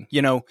talking,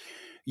 you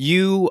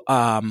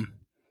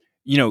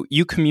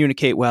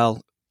communicate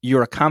well.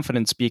 You're a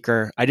confident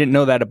speaker. I didn't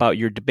know that about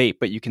your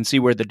debate, but you can see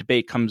where the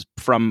debate comes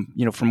from,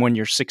 from when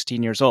you're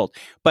 16 years old.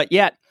 But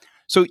yet,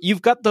 so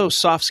you've got those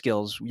soft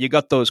skills, you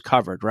got those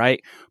covered, right?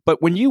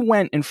 But when you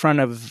went in front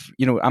of,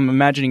 I'm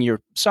imagining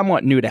you're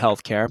somewhat new to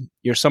healthcare.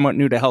 You're somewhat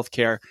new to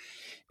healthcare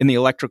in the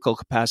electrical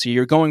capacity.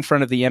 You're going in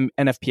front of the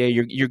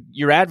NFPA.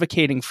 You're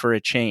advocating for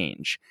a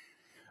change.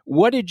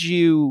 Where did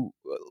your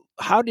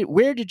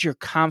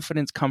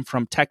confidence come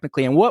from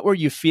technically, and what were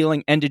you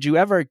feeling? And did you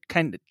ever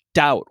kind of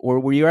doubt, or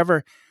were you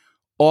ever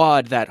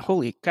awed that,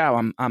 holy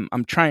cow,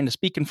 I'm trying to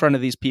speak in front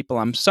of these people.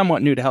 I'm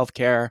somewhat new to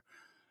healthcare.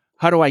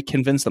 How do I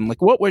convince them?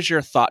 Like, what was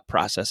your thought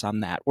process on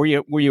that? Were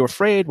you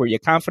afraid? Were you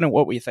confident?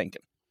 What were you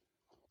thinking?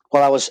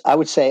 Well, I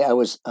would say I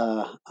was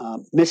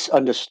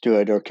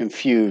misunderstood or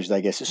confused, I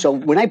guess. So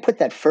when I put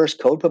that first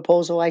code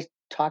proposal I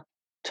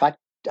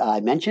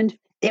mentioned,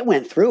 it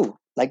went through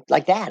like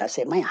that. I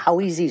said, "Man,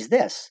 how easy is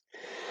this?"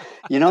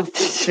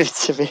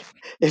 If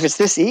it's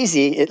this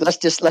easy, let's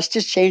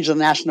just change the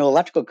National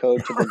Electrical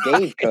Code to the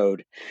Dave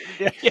code.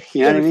 Yeah,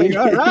 You know what I mean?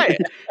 All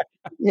right.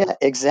 Yeah,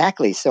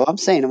 exactly. So I'm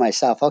saying to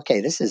myself, okay,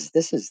 this is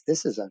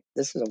a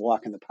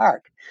walk in the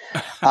park.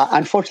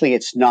 Unfortunately,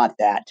 it's not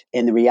that.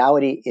 And the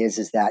reality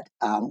is that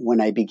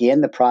when I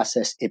began the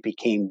process, it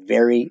became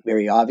very,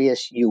 very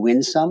obvious. You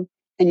win some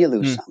and you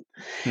lose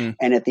some.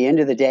 And at the end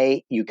of the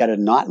day, you got to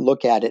not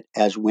look at it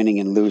as winning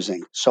and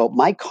losing. So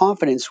my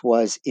confidence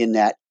was in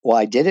that, well,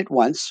 I did it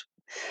once.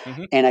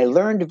 And I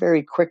learned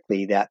very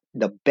quickly that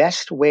the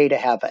best way to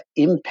have an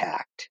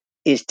impact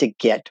is to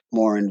get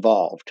more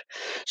involved.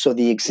 So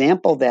the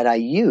example that I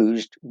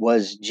used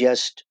was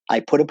just,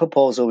 I put a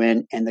proposal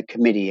in and the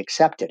committee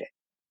accepted it.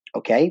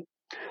 Okay.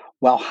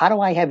 Well, how do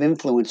I have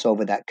influence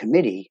over that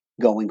committee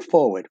going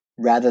forward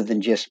rather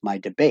than just my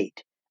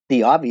debate?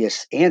 The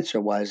obvious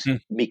answer was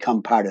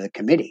become part of the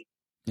committee.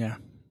 Yeah.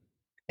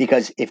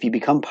 Because if you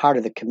become part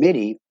of the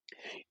committee,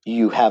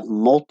 you have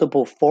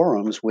multiple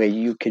forums where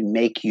you can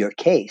make your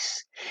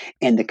case.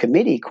 And the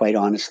committee, quite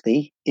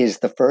honestly, is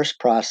the first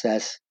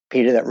process,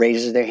 Peter, that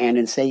raises their hand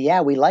and say,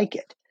 yeah, we like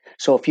it.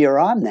 So if you're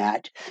on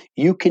that,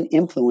 you can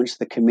influence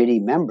the committee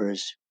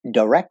members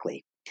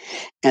directly.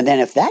 And then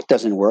if that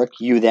doesn't work,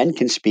 you then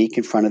can speak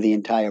in front of the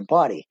entire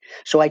body.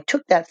 So I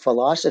took that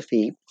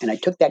philosophy and I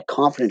took that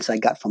confidence I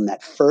got from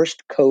that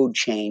first code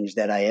change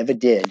that I ever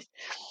did.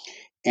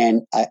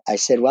 And I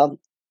said, well,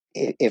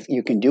 if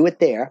you can do it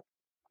there,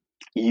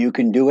 you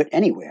can do it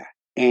anywhere.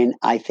 And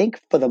I think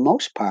for the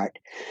most part,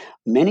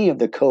 many of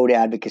the code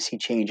advocacy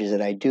changes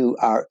that I do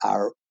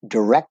are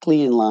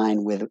directly in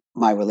line with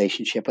my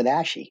relationship with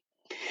ASHI.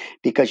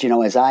 because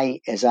as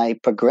I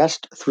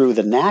progressed through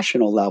the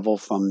national level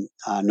from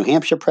New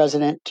Hampshire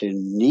president to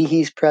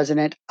NEHE's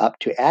president up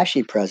to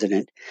ASHI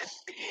president,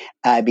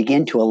 I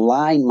began to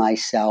align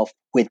myself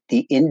with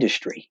the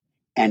industry.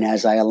 And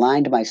as I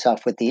aligned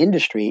myself with the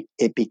industry,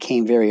 it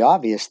became very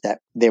obvious that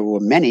there were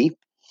many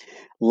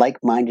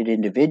like-minded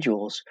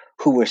individuals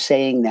who were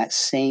saying that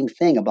same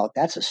thing about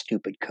that's a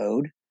stupid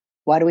code.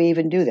 Why do we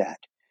even do that?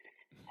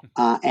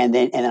 And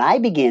then I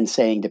began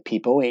saying to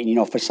people,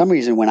 and for some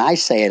reason, when I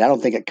say it, I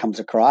don't think it comes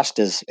across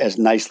as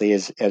nicely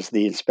as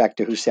the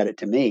inspector who said it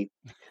to me.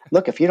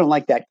 Look, if you don't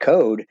like that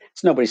code,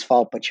 it's nobody's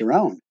fault but your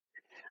own.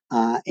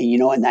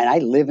 And I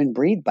live and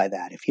breathe by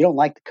that. If you don't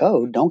like the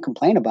code, don't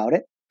complain about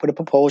it. Put a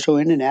proposal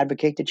in and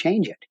advocate to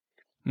change it.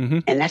 Mm-hmm.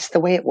 And that's the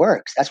way it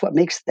works. That's what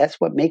makes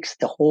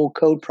the whole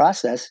code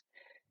process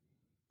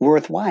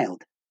worthwhile.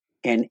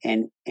 And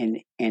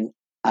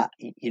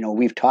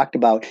we've talked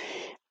about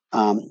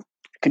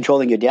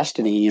controlling your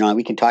destiny.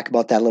 We can talk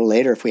about that a little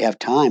later if we have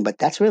time. But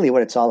that's really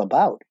what it's all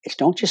about. It's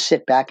don't just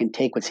sit back and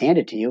take what's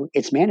handed to you.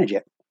 It's manage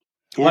it.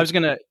 Yeah.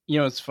 Well,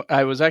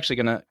 I was actually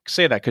gonna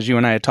say that because you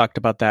and I had talked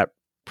about that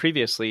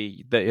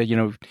previously.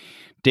 That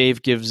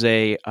Dave gives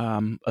a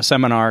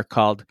seminar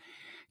called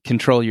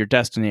Control Your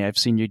Destiny. I've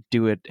seen you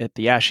do it at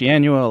the ASHI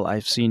Annual.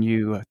 I've seen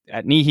you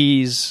at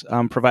NEHE's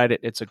provide it.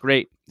 It's a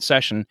great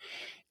session.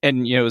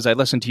 And as I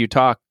listen to you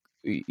talk,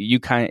 you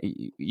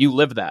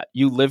live that.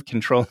 You live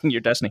controlling your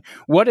destiny.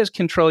 What is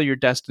control your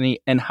destiny,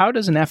 and how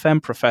does an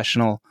FM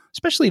professional,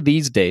 especially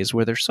these days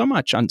where there's so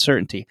much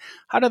uncertainty,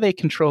 how do they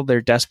control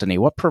their destiny?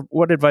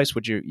 What advice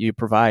would you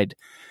provide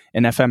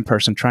an FM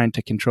person trying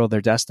to control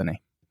their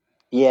destiny?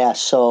 Yeah.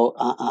 So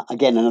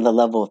again, another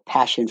level of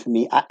passion for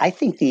me. I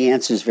think the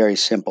answer is very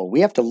simple. We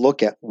have to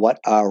look at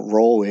what our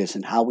role is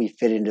and how we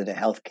fit into the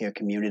healthcare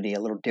community a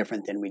little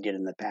different than we did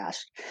in the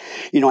past.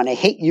 And I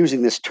hate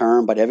using this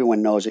term, but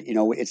everyone knows it.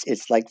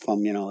 It's like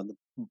from the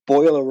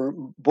boiler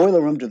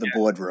room to the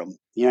boardroom.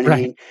 You know what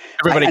I mean?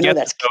 Everybody I know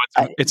gets it,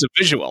 so it's a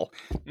visual.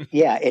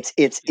 Yeah, it's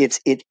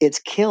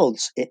killed.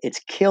 It's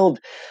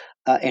killed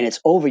and it's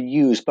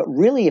overused. But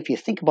really, if you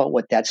think about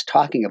what that's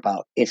talking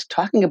about, it's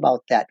talking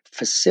about that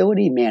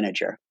facility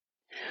manager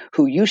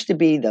who used to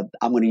be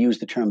I'm going to use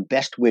the term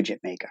best widget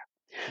maker.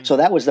 So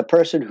that was the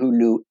person who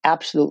knew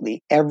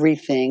absolutely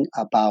everything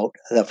about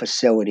the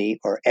facility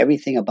or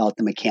everything about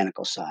the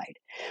mechanical side.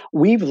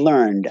 We've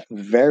learned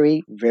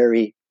very,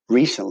 very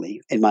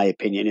recently, in my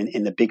opinion,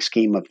 in the big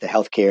scheme of the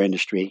healthcare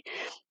industry,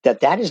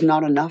 that is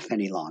not enough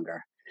any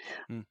longer.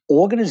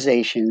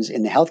 Organizations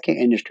in the healthcare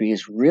industry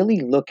is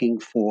really looking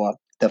for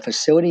the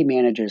facility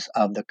managers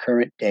of the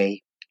current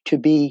day to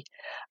be,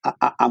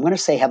 I'm going to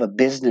say, have a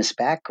business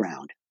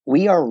background.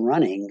 We are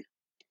running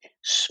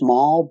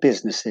small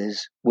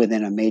businesses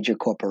within a major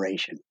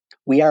corporation.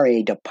 We are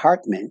a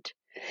department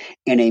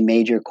in a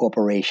major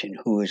corporation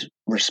who is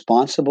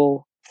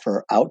responsible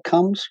for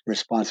outcomes,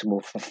 responsible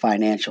for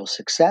financial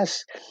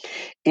success,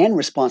 and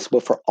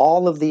responsible for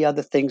all of the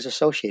other things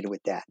associated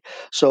with that.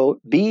 So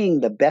being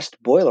the best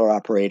boiler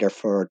operator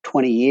for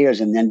 20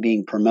 years and then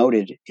being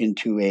promoted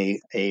into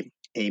a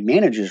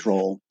manager's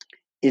role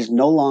is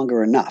no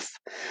longer enough.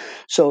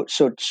 So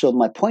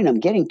my point I'm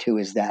getting to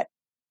is that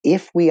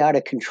if we are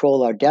to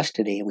control our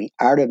destiny and we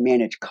are to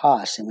manage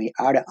costs and we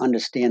are to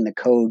understand the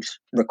code's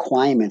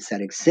requirements that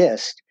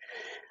exist,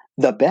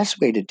 the best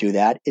way to do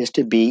that is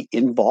to be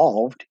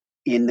involved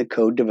in the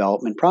code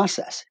development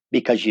process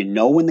because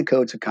when the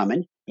codes are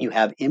coming, you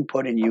have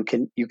input and you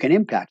can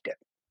impact it.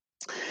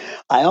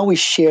 I always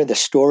share the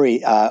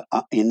story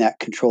in that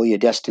Control Your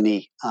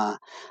Destiny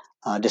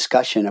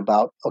discussion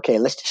about, okay,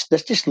 let's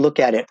just look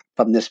at it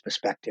from this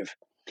perspective.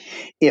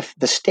 If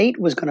the state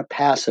was going to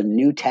pass a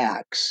new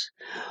tax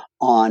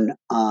on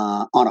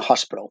a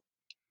hospital,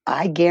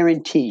 I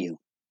guarantee you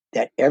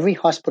that every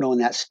hospital in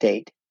that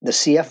state, the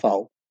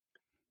CFO,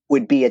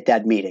 would be at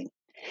that meeting.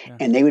 Yeah.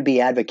 And they would be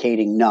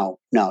advocating, no,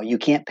 you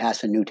can't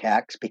pass a new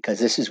tax because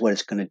this is what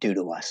it's going to do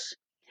to us.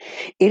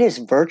 It is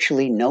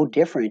virtually no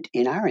different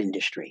in our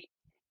industry.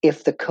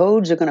 If the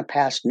codes are going to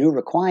pass new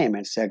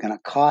requirements that are going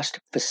to cost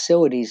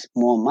facilities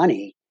more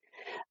money,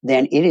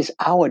 then it is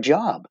our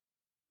job.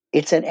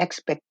 It's an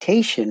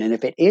expectation, and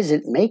if it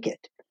isn't, make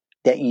it.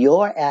 That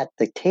you're at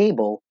the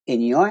table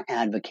and you're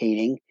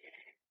advocating,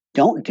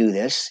 don't do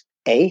this.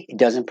 A, it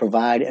doesn't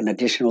provide an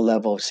additional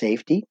level of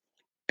safety.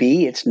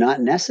 B, it's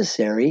not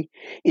necessary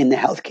in the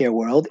healthcare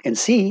world. And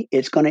C,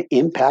 it's going to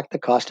impact the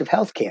cost of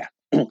healthcare.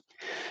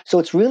 So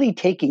it's really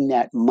taking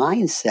that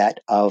mindset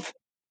of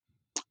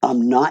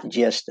I'm not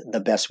just the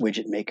best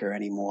widget maker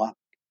anymore.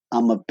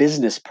 I'm a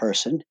business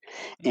person.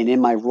 And in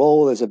my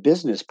role as a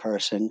business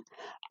person,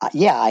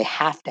 I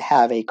have to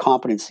have a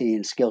competency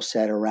and skill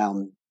set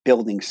around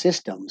building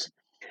systems.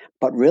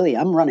 But really,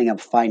 I'm running a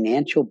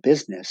financial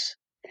business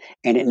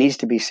and it needs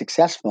to be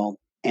successful.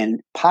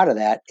 And part of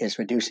that is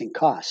reducing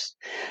costs.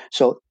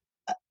 So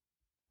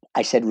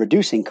I said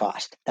reducing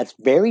cost. That's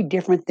very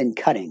different than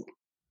cutting.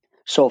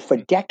 So for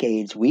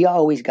decades, we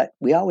always got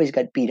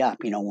beat up.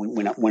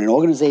 When an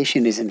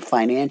organization is in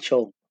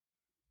financial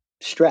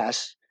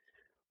stress,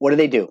 what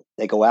do?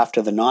 They go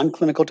after the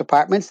non-clinical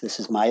departments.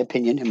 This is my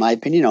opinion, in my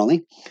opinion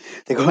only.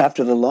 They go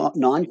after the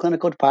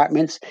non-clinical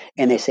departments,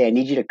 and they say, I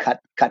need you to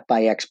cut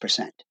by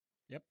X%.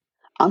 Yep.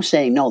 I'm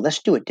saying, no,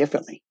 let's do it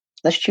differently.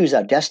 Let's choose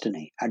our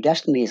destiny. Our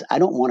destiny is I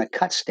don't want to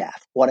cut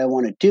staff. What I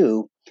want to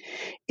do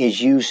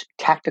is use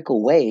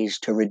tactical ways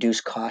to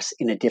reduce costs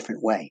in a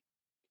different way.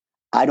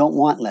 I don't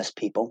want less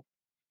people.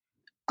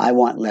 I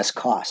want less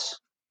costs.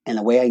 And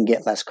the way I can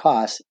get less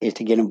costs is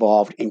to get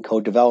involved in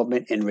code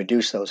development and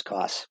reduce those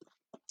costs.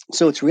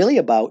 So it's really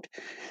about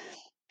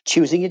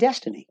choosing your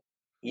destiny.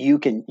 You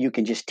can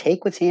just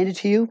take what's handed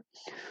to you,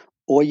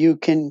 or you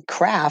can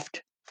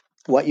craft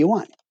what you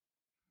want.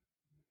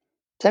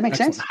 Does that make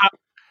sense?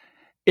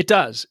 It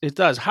does. It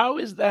does. How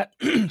is that?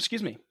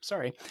 Excuse me.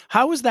 Sorry.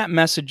 How is that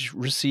message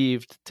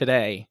received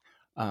today?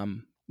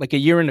 Like a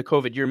year into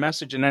COVID, your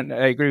message, and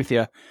I agree with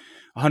you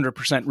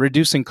 100%,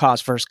 reducing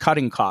costs versus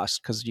cutting costs,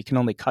 because you can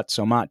only cut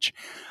so much.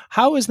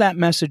 How is that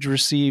message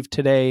received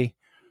today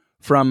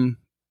from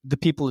the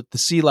people at the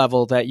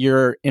C-level that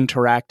you're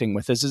interacting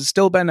with? Has it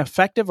still been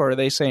effective, or are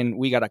they saying,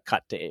 we got to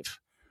cut Dave?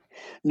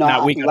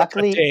 No, we got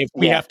to cut Dave.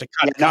 We have to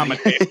cut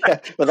Comet Dave.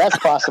 Well, that's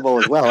possible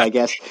as well, I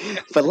guess.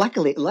 But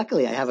luckily,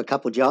 I have a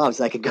couple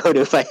jobs I could go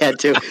to if I had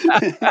to.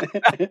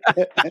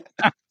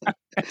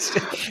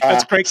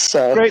 That's great.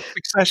 Great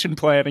succession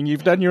planning.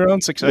 You've done your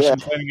own succession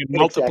planning in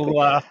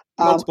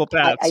multiple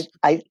paths.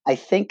 I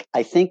think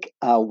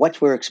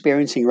what we're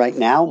experiencing right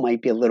now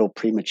might be a little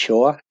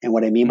premature, and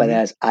what I mean by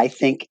that is I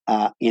think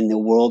in the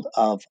world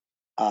of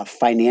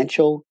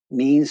financial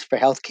means for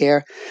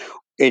healthcare,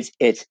 it's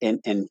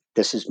and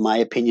this is my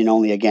opinion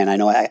only. Again, I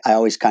know I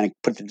always kind of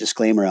put the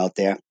disclaimer out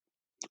there.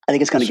 I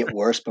think it's going to get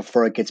worse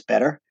before it gets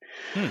better.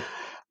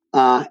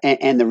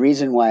 And the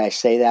reason why I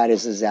say that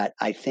is that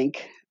I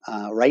think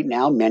right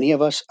now many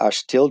of us are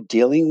still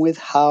dealing with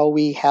how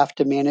we have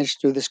to manage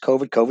through this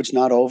COVID. COVID's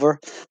not over.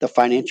 The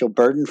financial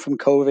burden from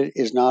COVID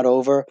is not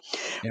over.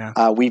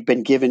 Yeah. We've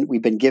been given.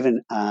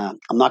 I'm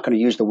not going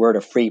to use the word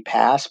a free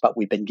pass, but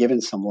we've been given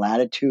some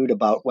latitude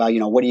about, well,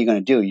 what are you going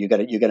to do? You got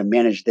to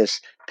manage this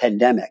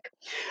pandemic.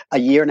 A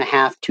year and a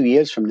half, 2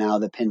 years from now,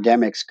 the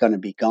pandemic's going to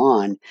be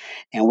gone,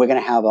 and we're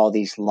going to have all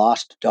these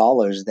lost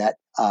dollars that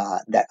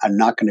are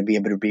not going to be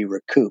able to be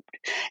recouped.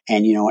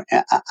 And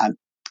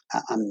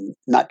I'm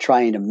not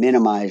trying to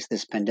minimize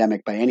this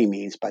pandemic by any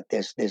means, but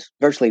there's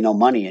virtually no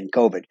money in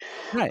COVID.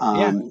 Right.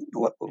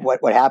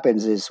 What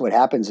happens is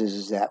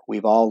that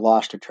we've all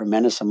lost a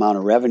tremendous amount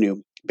of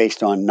revenue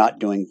based on not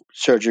doing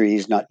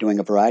surgeries, not doing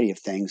a variety of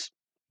things.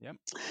 Yep.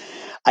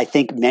 I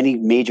think many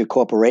major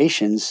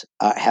corporations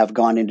have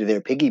gone into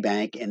their piggy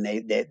bank, and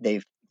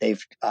they've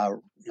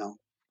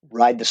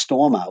ride the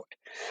storm out.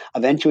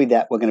 Eventually,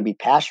 that we're going to be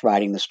past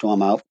riding the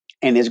storm out.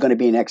 And there's going to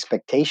be an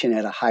expectation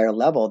at a higher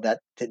level that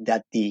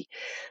the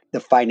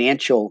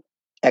financial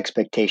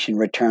expectation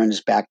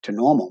returns back to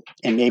normal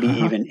and maybe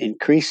even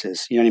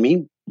increases. You know what I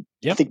mean?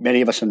 Yep. I think many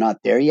of us are not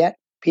there yet,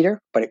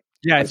 Peter. But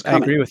I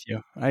agree with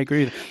you. I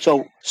agree.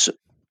 So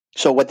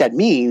what that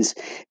means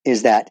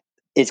is that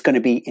it's going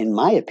to be, in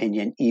my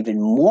opinion,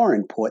 even more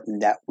important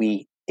that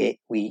we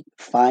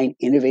find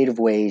innovative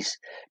ways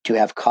to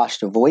have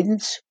cost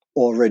avoidance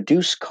or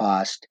reduce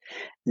cost,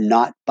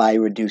 not by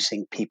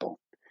reducing people.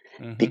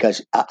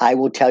 Because I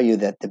will tell you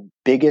that the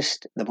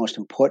most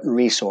important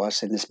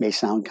resource, and this may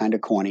sound kind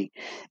of corny,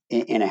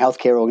 in a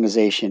healthcare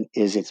organization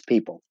is its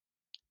people.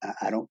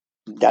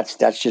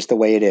 That's just the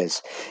way it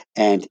is.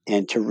 And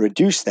to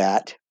reduce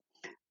that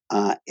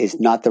is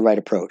not the right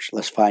approach.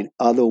 Let's find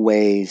other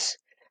ways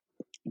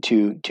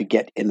to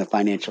get in the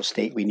financial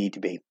state we need to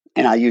be.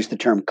 And I use the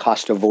term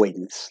cost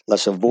avoidance.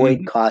 Let's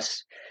avoid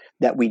costs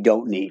that we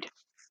don't need.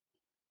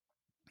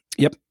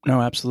 Yep.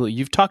 No, absolutely.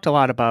 You've talked a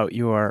lot about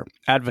your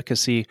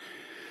advocacy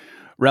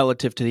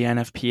relative to the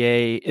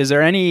NFPA. Is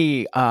there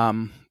any,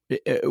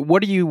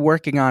 what are you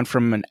working on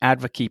from an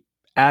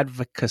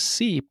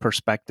advocacy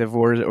perspective,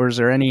 or is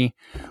there any,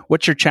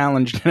 what's your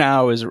challenge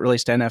now as it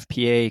relates to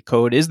NFPA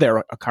code? Is there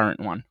a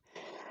current one?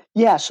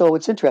 Yeah, so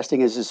what's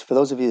interesting is for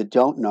those of you that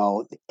don't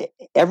know,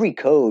 every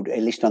code,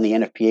 at least on the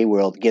NFPA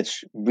world,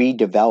 gets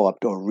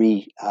redeveloped or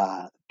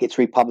gets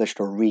republished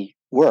or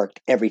reworked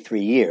every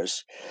 3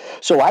 years.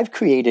 So I've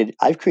created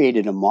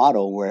a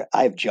model where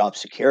I have job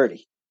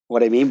security.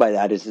 What I mean by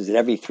that is that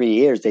every 3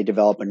 years they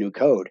develop a new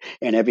code,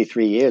 and every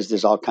 3 years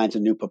there's all kinds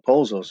of new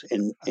proposals,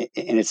 and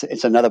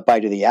it's another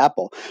bite of the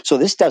apple. So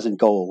this doesn't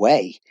go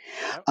away.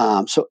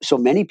 So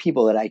many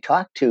people that I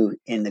talk to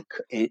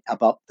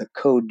about the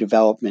code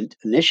development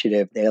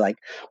initiative, they're like,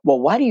 "Well,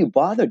 why do you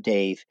bother,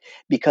 Dave?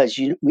 Because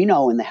we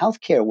know in the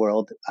healthcare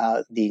world,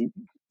 the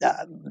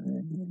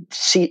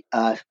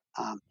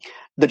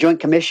Joint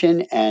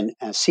Commission and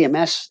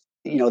CMS."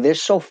 They're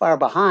so far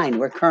behind.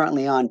 We're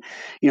currently on,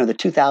 the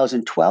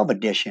 2012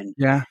 edition.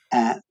 Yeah.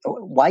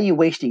 Why are you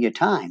wasting your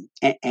time?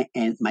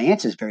 And my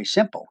answer is very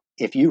simple.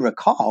 If you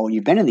recall,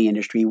 you've been in the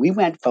industry, we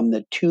went from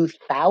the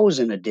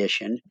 2000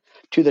 edition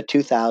to the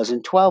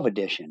 2012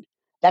 edition.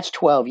 That's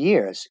 12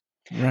 years.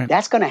 Right.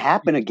 That's going to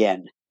happen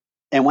again.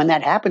 And when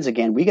that happens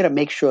again, we got to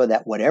make sure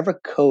that whatever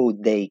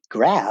code they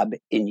grab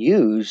and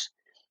use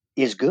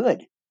is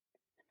good.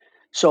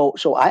 So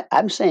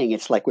I'm saying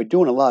it's like we're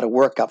doing a lot of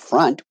work up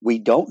front. We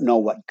don't know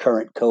what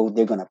current code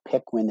they're going to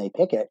pick when they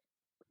pick it.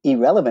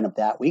 Irrelevant of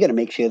that, we got to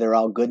make sure they're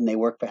all good and they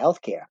work for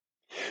healthcare.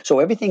 So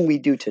everything we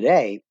do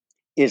today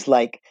is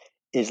like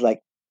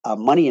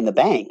money in the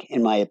bank,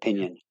 in my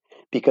opinion,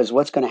 because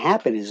what's going to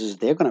happen is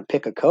they're going to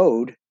pick a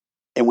code,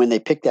 and when they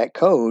pick that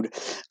code,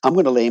 I'm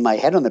going to lay my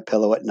head on the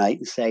pillow at night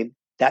and say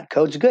that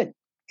code's good.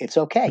 It's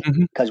okay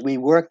because we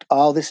worked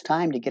all this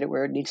time to get it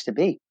where it needs to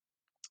be.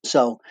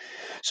 So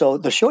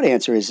the short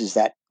answer is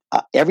that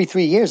every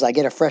 3 years I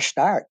get a fresh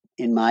start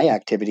in my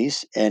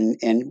activities, and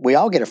we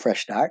all get a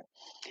fresh start,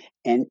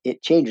 and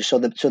it changes. So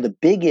the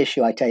big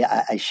issue, I tell you,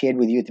 I shared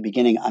with you at the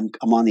beginning.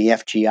 I'm on the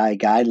FGI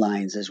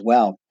guidelines as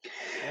well.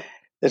 Yep.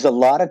 There's a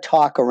lot of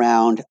talk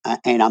around,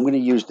 and I'm going to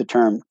use the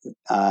term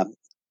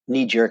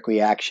knee-jerk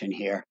reaction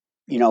here.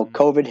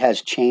 COVID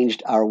has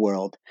changed our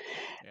world.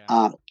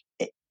 Yeah.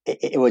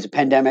 It was a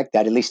pandemic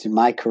that, at least in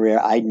my career,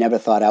 I never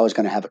thought I was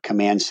going to have a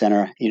command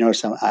center.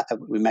 So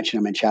we mentioned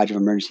I'm in charge of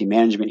emergency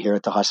management here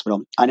at the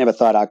hospital. I never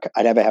thought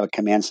I'd ever have a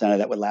command center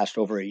that would last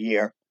over a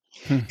year,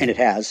 and it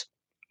has.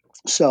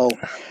 So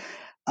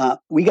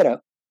we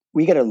got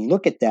to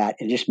look at that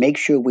and just make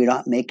sure we're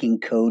not making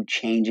code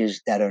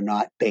changes that are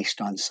not based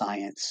on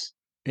science.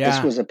 Yeah.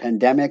 This was a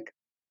pandemic,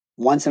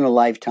 once in a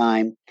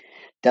lifetime.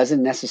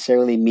 Doesn't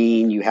necessarily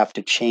mean you have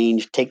to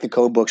take the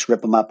code books,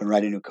 rip them up, and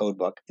write a new code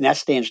book. And that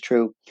stands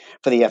true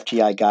for the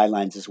FGI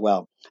guidelines as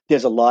well.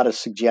 There's a lot of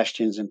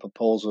suggestions and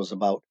proposals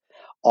about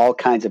all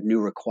kinds of new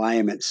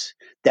requirements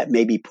that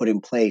may be put in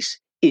place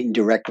in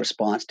direct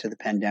response to the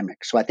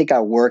pandemic. So I think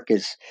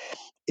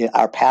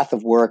our path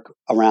of work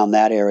around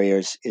that area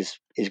is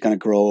going to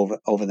grow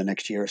over the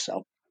next year or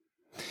so.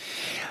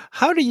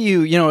 How do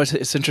you,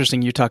 it's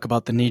interesting you talk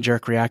about the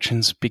knee-jerk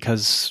reactions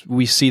because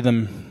we see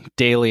them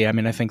daily. I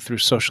mean, I think through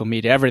social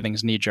media,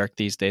 everything's knee-jerk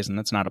these days, and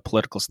that's not a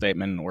political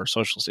statement or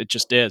social, it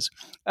just is.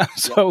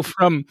 So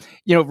from,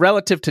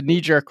 relative to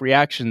knee-jerk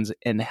reactions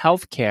in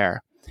healthcare,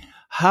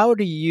 how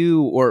do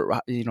you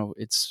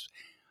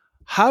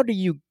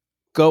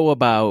go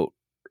about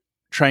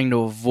trying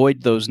to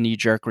avoid those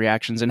knee-jerk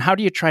reactions, and how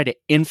do you try to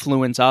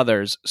influence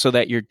others so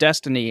that your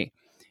destiny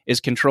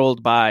is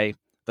controlled by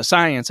the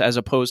science as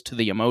opposed to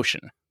the emotion?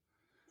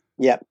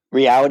 Yeah,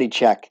 reality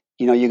check.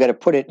 You got to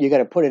put it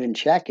in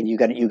check, and you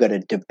got to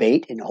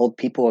debate and hold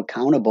people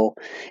accountable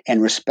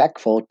and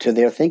respectful to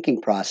their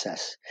thinking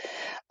process.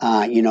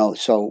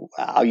 So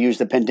I'll use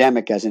the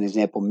pandemic as an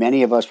example.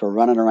 Many of us were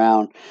running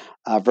around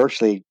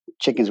virtually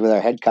chickens with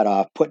our head cut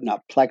off, putting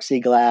up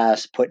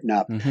plexiglass, putting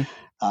up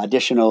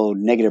additional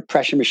negative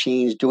pressure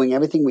machines, doing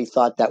everything we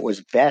thought that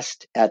was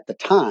best at the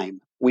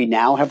time. We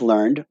now have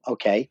learned,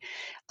 okay,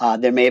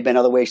 there may have been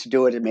other ways to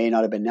do it. It may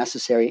not have been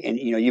necessary. And,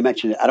 you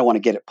mentioned it. I don't want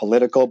to get it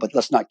political, but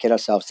let's not kid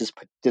ourselves.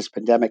 This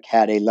pandemic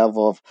had a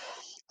level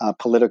of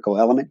political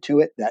element to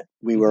it that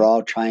we were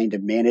all trying to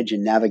manage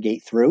and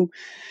navigate through.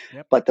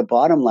 Yep. But the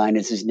bottom line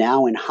is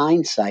now in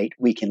hindsight,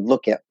 we can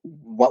look at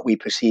what we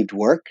perceived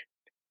worked,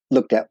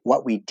 looked at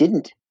what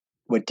didn't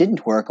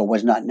work or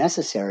was not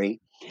necessary,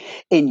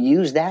 and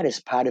use that as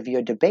part of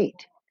your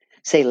debate.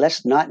 Say,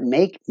 let's not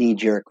make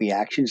knee-jerk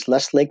reactions.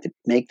 Let's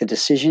make the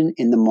decision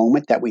in the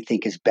moment that we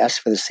think is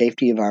best for the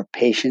safety of our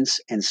patients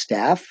and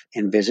staff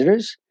and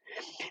visitors,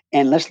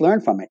 and let's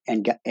learn from it.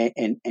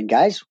 And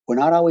guys, we're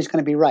not always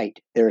going to be right.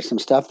 There is some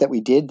stuff that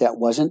we did that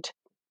wasn't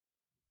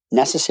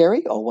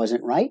necessary or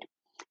wasn't right,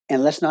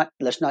 and let's not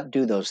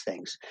do those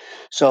things.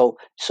 So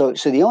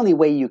the only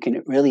way you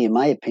can really, in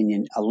my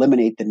opinion,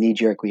 eliminate the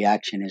knee-jerk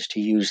reaction is to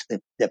use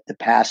the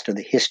past or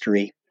the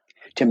history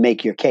to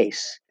make your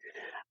case.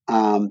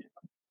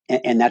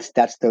 And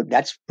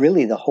that's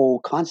really the whole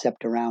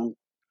concept around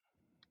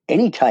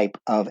any type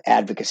of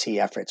advocacy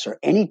efforts or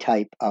any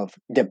type of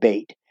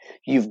debate.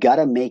 You've got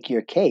to make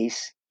your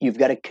case. You've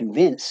got to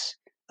convince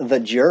the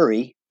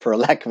jury, for a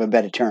lack of a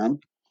better term,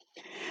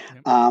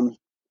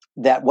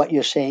 that what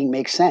you're saying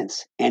makes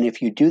sense. And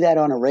if you do that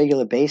on a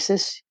regular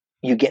basis,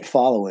 you get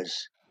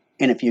followers.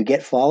 And if you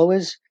get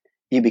followers,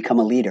 you become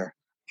a leader.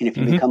 And if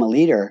you become a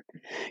leader,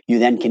 you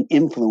then can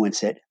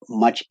influence it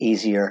much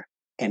easier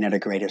and at a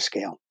greater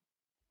scale.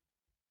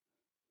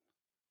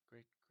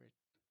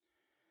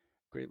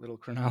 Great little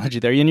chronology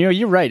there.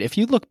 You're right. If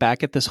you look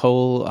back at this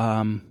whole,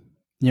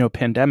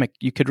 pandemic,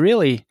 you could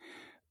really,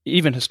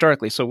 even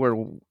historically, so we're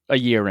a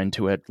year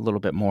into it, a little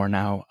bit more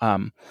now,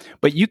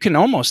 but you can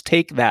almost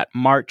take that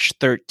March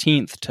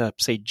 13th to,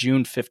 say,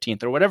 June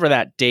 15th or whatever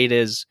that date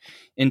is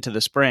into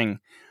the spring.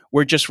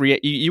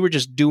 You were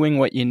just doing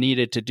what you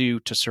needed to do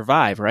to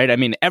survive, right? I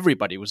mean,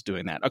 everybody was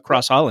doing that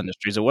across all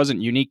industries. It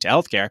wasn't unique to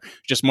healthcare,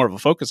 just more of a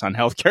focus on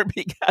healthcare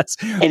because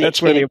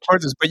that's where the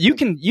importance is. But you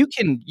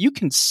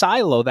can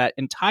silo that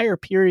entire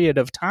period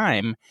of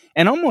time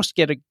and almost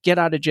get a get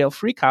out of jail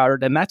free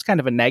card, and that's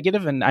kind of a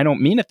negative. And I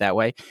don't mean it that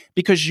way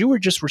because you were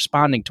just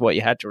responding to what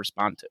you had to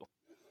respond to.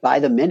 By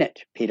the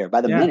minute, Peter.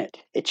 By the minute,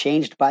 it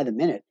changed by the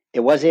minute. It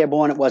was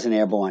airborne. It wasn't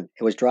airborne.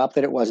 It was dropped.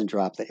 It wasn't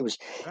dropped.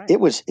 Right. It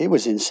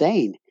was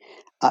insane.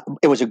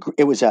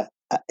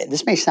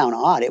 This may sound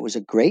odd. It was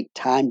a great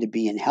time to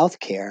be in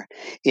healthcare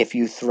if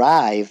you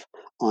thrive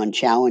on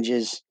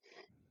challenges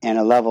and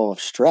a level of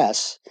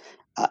stress.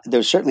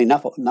 There's certainly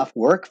enough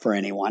work for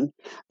anyone.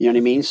 You know what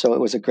I mean? So it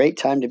was a great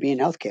time to be in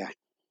healthcare.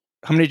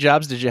 How many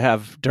jobs did you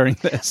have during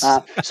this?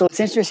 So it's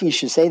interesting you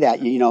should say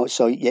that.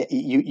 So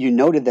you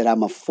noted that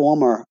I'm a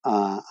former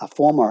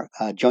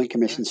Joint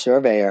Commission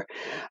surveyor.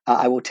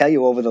 I will tell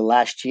you, over the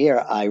last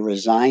year, I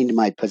resigned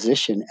my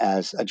position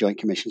as a Joint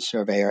Commission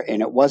surveyor,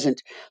 and it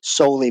wasn't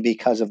solely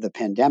because of the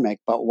pandemic.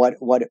 But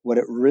what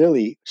it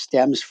really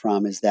stems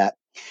from is that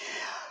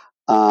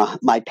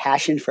my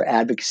passion for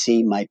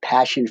advocacy, my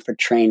passion for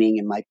training,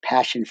 and my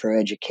passion for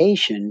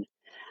education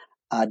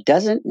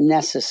doesn't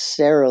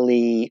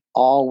necessarily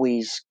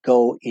always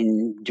go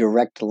in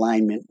direct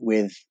alignment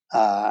with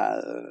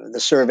the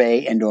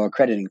survey and or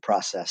accrediting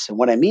process. And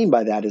what I mean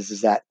by that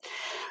is that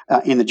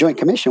in the Joint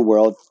Commission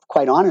world,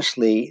 quite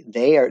honestly,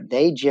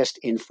 they just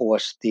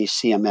enforce the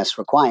CMS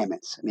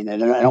requirements. I mean, I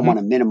don't want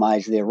to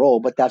minimize their role,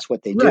 but that's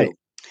what they Right. do.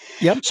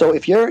 Yep. So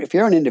if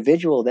you're an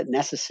individual that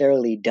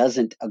necessarily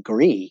doesn't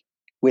agree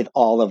with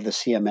all of the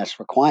CMS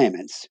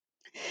requirements,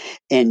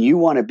 and you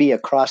want to be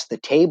across the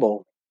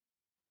table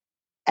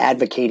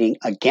advocating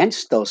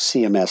against those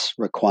CMS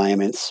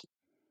requirements,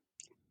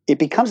 it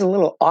becomes a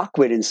little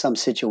awkward in some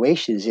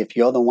situations if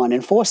you're the one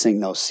enforcing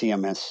those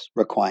CMS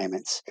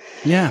requirements.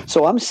 Yeah.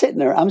 So I'm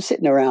sitting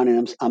around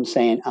and I'm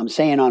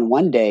saying on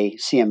one day,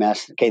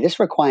 CMS, okay, this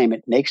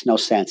requirement makes no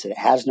sense. It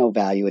has no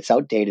value. It's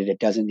outdated. It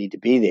doesn't need to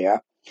be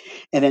there.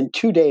 And then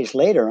 2 days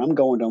later, I'm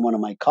going to one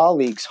of my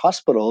colleagues'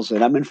 hospitals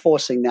and I'm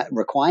enforcing that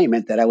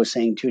requirement that I was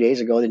saying 2 days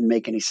ago didn't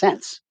make any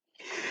sense.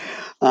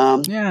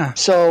 Yeah.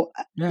 So,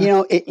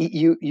 Yeah.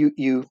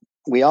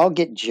 we all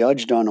get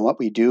judged on what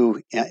we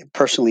do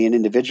personally and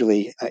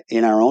individually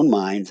in our own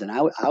minds. And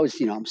I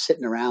was, I'm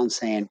sitting around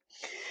saying,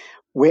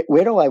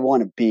 where do I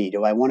want to be?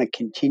 Do I want to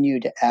continue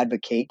to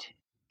advocate?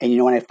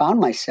 And, when I found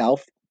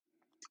myself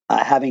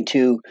having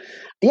to,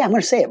 I'm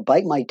going to say it,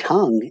 bite my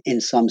tongue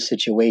in some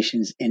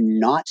situations and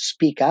not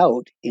speak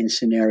out in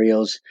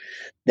scenarios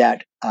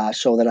that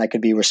so that I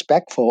could be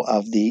respectful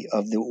of the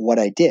what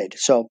I did.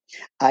 So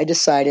I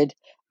decided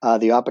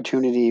the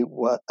opportunity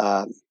was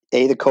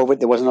the COVID.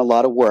 There wasn't a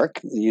lot of work.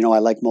 I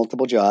like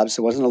multiple jobs.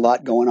 There wasn't a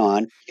lot going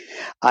on.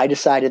 I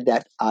decided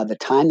that the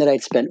time that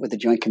I'd spent with the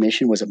Joint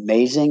Commission was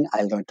amazing.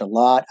 I learned a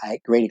lot. I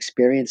had great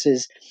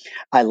experiences.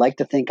 I like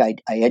to think I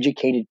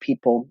educated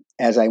people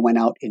as I went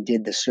out and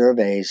did the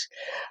surveys.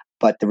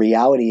 But the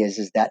reality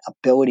is that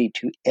ability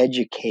to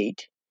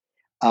educate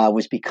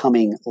was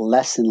becoming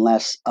less and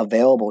less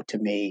available to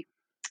me,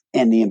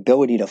 and the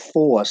ability to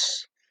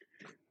force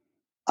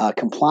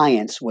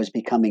compliance was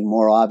becoming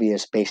more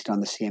obvious based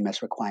on the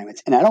CMS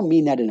requirements. And I don't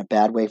mean that in a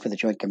bad way for the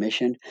Joint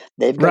Commission.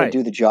 They've got to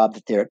do the job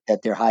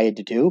that they're hired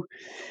to do.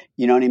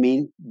 You know what I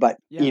mean? But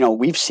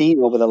we've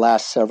seen over the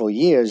last several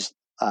years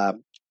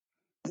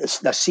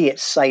the see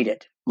it, cite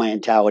it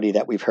mentality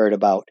that we've heard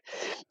about.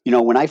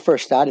 When I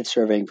first started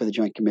surveying for the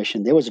Joint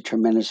Commission, there was a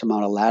tremendous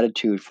amount of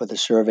latitude for the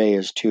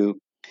surveyors to,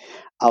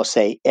 I'll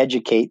say,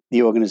 educate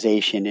the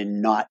organization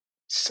and not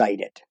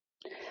cite it.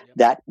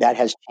 That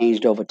has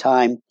changed over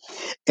time,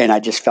 and I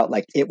just felt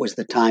like it was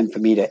the time for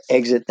me to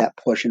exit that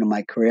portion of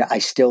my career. I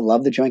still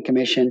love the Joint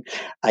Commission.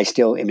 I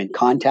still am in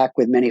contact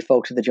with many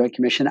folks at the Joint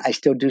Commission. I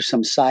still do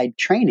some side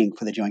training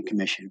for the Joint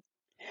Commission.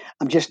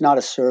 I'm just not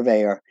a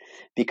surveyor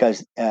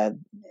because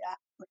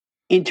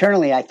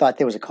internally I thought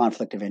there was a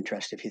conflict of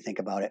interest, if you think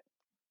about it.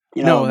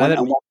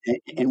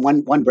 In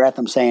one breath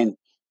I'm saying,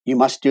 you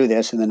must do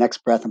this, and the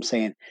next breath I'm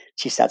saying,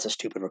 geez, that's a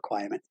stupid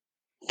requirement.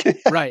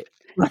 Right.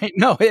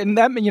 No, and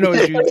that,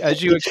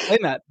 as you explain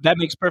that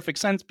makes perfect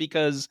sense,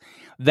 because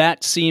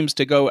that seems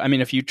to go,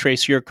 if you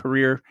trace your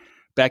career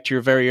back to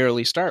your very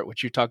early start,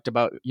 which you talked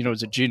about,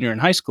 as a junior in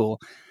high school,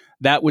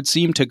 that would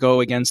seem to go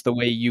against the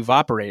way you've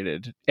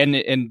operated.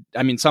 And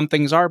some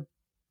things are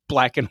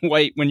black and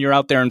white when you're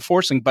out there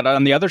enforcing, but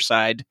on the other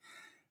side,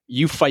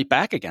 you fight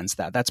back against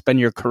that. That's been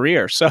your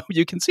career. So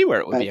you can see where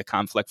it would be a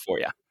conflict for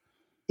you.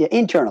 Yeah,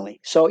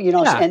 internally. So,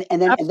 and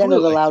then it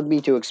allowed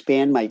me to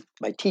expand my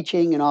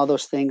teaching and all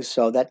those things.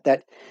 So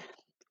that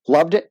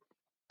loved it.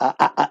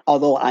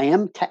 Although I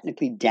am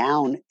technically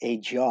down a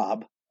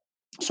job.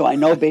 So I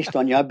know, based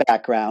on your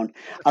background,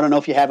 I don't know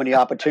if you have any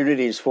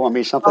opportunities for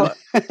me. Something.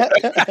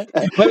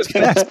 I was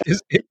going to ask,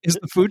 is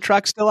the food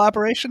truck still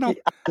operational?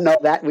 No,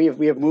 that we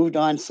have moved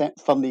on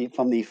from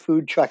the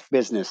food truck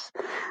business.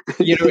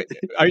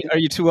 Are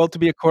you too old to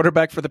be a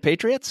quarterback for the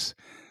Patriots?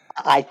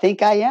 I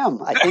think I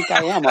am.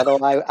 Although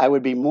I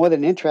would be more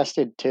than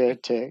interested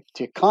to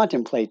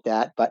contemplate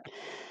that. But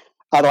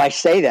although I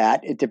say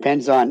that, it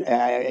depends on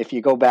if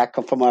you go back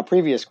from our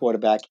previous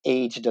quarterback,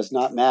 age does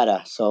not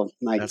matter. So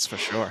that's for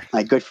sure.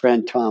 My good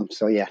friend Tom.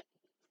 So yeah.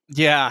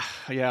 Yeah.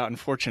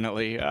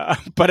 Unfortunately,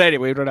 but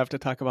anyway, we don't have to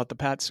talk about the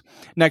Pats.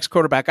 Next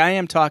quarterback, I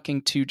am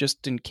talking to,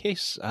 just in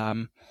case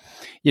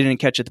you didn't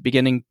catch at the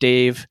beginning,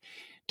 Dave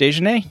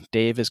Desjardins.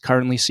 Dave is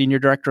currently Senior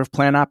Director of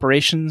Plant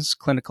Operations,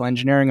 Clinical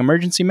Engineering,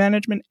 Emergency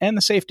Management, and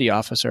the Safety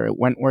Officer at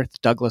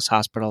Wentworth Douglas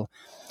Hospital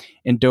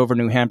in Dover,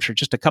 New Hampshire.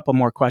 Just a couple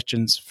more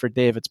questions for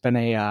Dave. It's been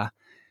a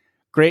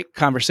great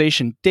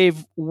conversation.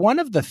 Dave, one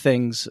of the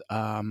things,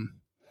 when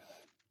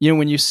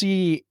you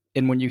see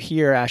and when you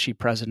hear ASHI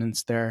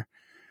presidents, they're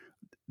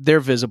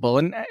visible.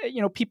 And,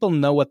 people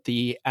know what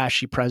the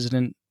ASHI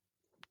president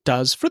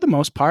does for the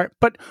most part.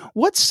 But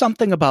what's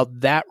something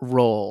about that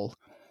role,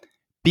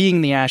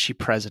 being the ASHI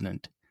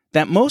president,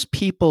 that most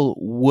people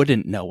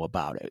wouldn't know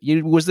about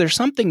it? Was there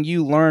something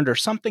you learned or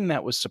something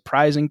that was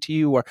surprising to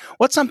you? Or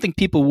what's something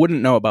people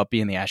wouldn't know about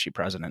being the ASHI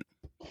president?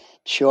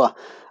 Sure.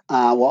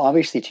 Well,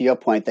 obviously, to your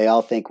point, they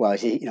all think, well,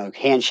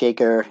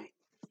 handshaker,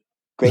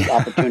 great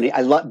opportunity.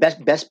 I love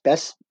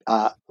best.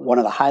 One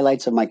of the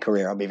highlights of my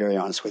career. I'll be very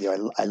honest with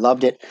you. I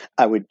loved it.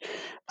 I would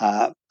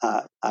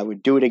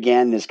do it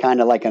again. There's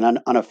kind of like an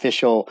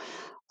unofficial.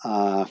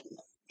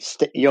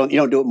 You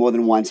don't do it more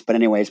than once, but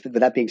anyways. But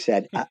with that being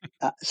said,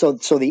 so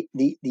the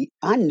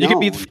unknown.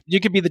 You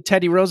could be the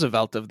Teddy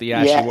Roosevelt of the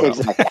ASHI world.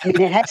 Exactly. I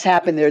mean, it has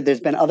happened. There's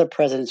been other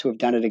presidents who have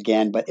done it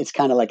again, but it's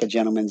kind of like a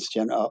gentleman's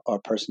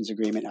or person's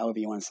agreement, however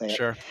you want to say it.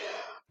 Sure.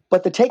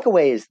 But the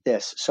takeaway is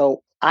this.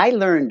 So I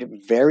learned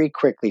very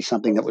quickly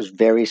something that was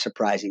very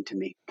surprising to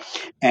me,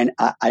 and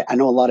I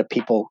know a lot of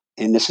people,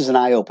 and this is an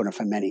eye opener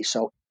for many.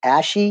 So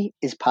ASHI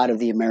is part of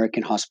the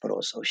American Hospital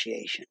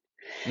Association.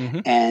 Mm-hmm.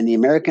 And the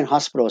American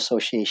Hospital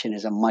Association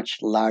is a much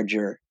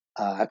larger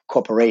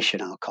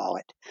corporation, I'll call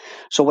it.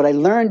 So what I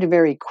learned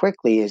very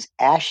quickly is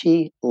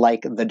ASHI,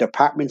 like the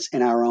departments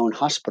in our own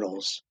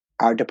hospitals,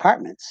 are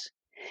departments.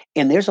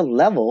 And there's a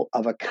level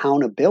of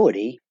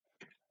accountability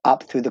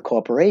up through the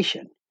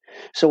corporation.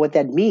 So what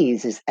that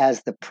means is,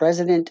 as the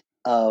president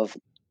of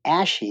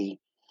ASHI,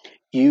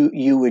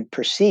 you would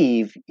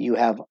perceive you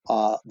have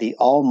the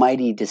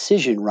almighty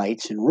decision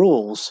rights and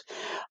rules.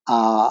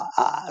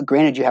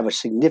 Granted, you have a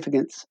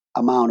significant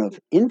amount of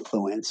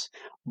influence,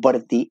 but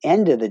at the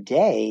end of the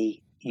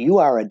day, you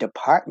are a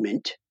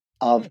department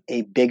of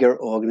a bigger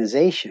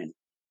organization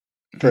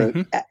for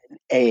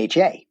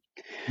AHA.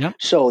 Yep.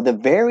 So the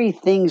very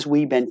things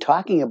we've been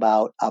talking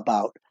about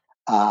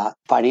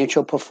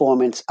financial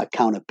performance,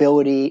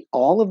 accountability,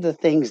 all of the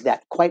things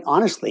that, quite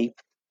honestly,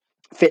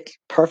 fit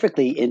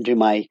perfectly into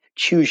my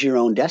choose your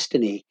own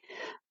destiny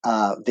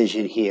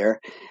vision here,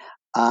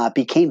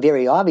 became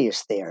very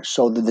obvious there.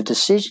 So the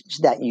decisions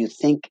that you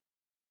think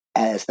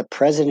as the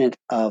president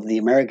of the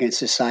American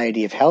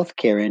Society of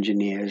Healthcare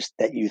Engineers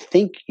that you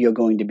think you're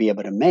going to be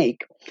able to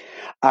make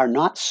are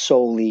not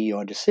solely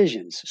your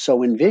decisions.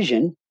 So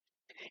envision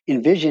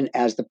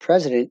as the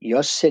president,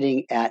 you're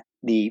sitting at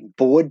the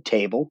board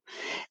table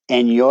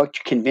and you're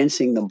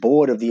convincing the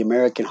board of the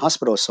American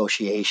Hospital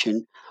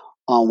Association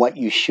on what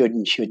you should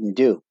and shouldn't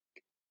do.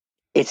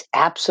 It's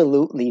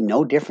absolutely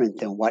no different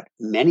than what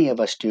many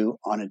of us do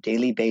on a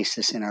daily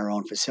basis in our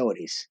own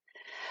facilities.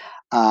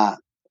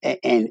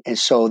 And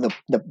so the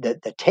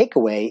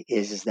takeaway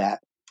is that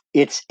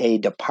it's a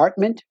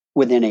department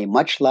within a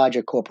much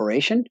larger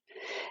corporation,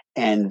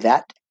 and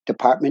that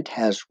department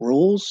has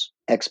rules,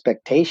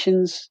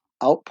 expectations,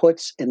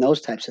 outputs, and those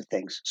types of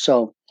things.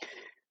 So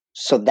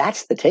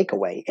that's the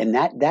takeaway, and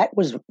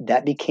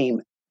that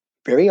became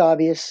very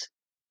obvious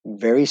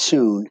very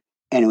soon,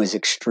 and it was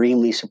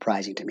extremely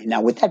surprising to me.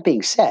 Now, with that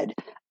being said,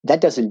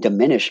 that doesn't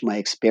diminish my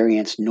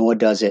experience, nor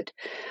does it.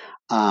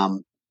 I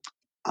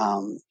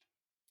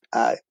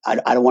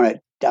don't want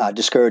to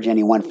discourage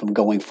anyone from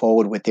going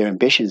forward with their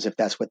ambitions if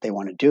that's what they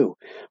want to do,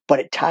 but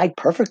it tied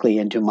perfectly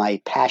into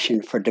my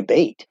passion for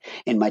debate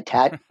and my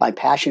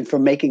passion for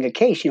making a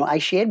case. I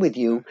shared with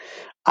you,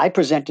 I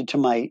presented to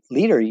my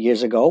leader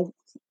years ago,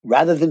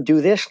 rather than do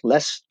this,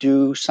 let's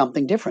do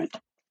something different.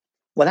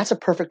 Well, that's a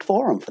perfect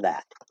forum for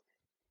that.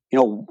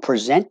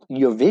 Present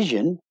your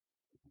vision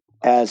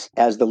as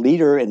the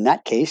leader, in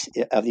that case,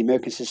 of the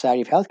American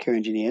Society of Healthcare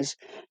Engineers,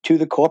 to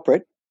the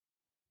corporate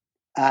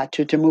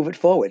to move it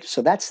forward.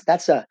 So that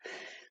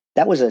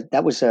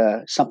was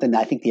something that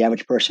I think the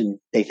average person,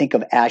 they think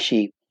of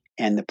ASHI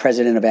and the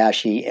president of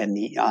ASHI and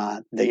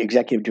the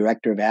executive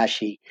director of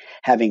ASHI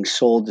having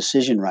sole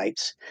decision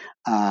rights.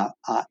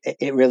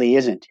 It really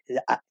isn't.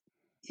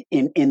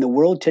 In the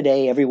world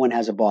today, everyone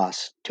has a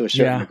boss to a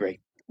certain degree,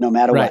 no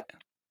matter what.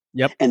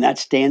 Yep. And that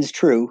stands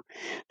true.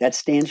 That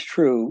stands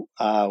true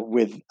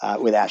with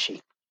ASHI.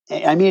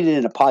 I mean it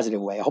in a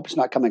positive way. I hope it's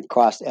not coming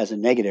across as a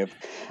negative.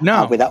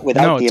 No, without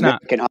no, the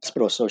American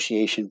Hospital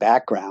Association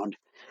background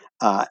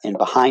and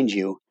behind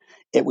you,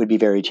 it would be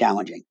very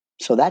challenging.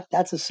 So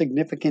that's a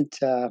significant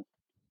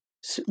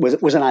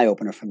was an eye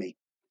opener for me.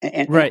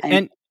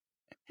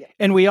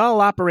 And we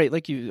all operate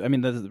like you. I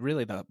mean,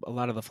 a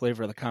lot of the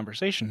flavor of the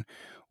conversation.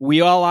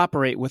 We all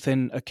operate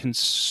within a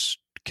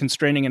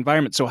constraining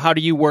environment. So how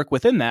do you work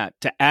within that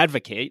to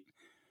advocate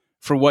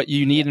for what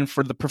you need and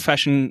for the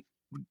profession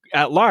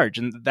at large?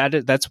 And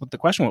that's what the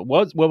question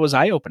was. What was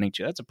eye-opening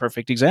to you? That's a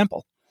perfect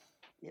example.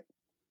 Yep.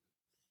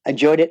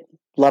 Enjoyed it.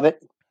 Love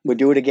it. Would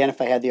do it again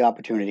if I had the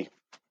opportunity.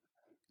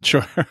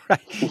 Sure.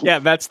 Yeah,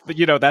 that's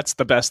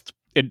the best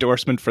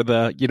endorsement for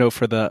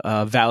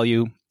the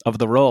value of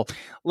the role.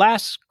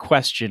 Last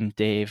question,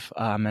 Dave,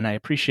 and I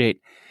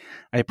appreciate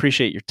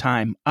your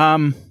time.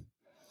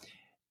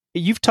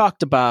 You've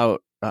talked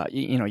about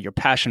your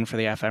passion for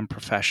the FM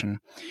profession.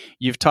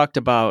 You've talked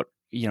about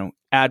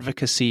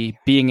advocacy,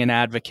 being an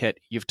advocate.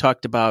 You've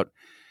talked about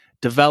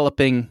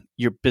developing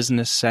your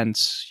business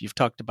sense. You've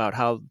talked about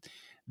how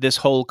this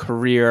whole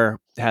career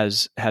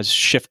has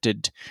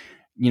shifted,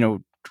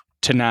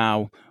 to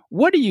now.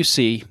 What do you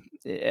see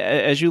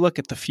as you look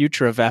at the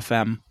future of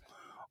FM?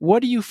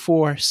 What do you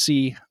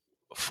foresee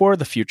for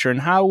the future, and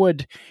how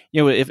would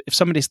if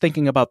somebody's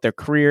thinking about their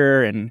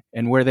career and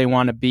where they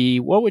want to be,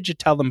 what would you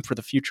tell them for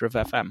the future of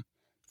FM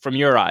from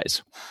your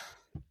eyes?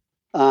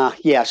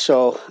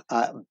 So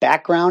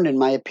background, in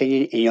my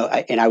opinion,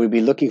 and I would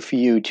be looking for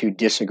you to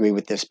disagree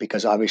with this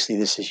because obviously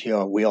this is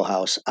your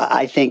wheelhouse.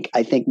 I think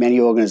many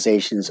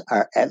organizations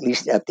are, at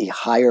least at the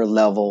higher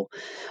level,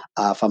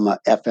 from an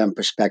FM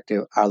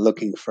perspective, are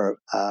looking for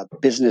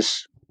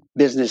business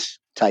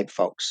type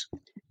folks.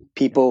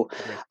 People,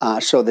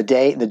 so the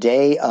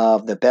day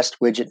of the best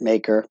widget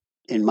maker,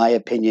 in my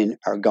opinion,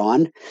 are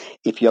gone.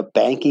 If you're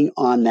banking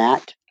on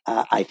that,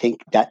 I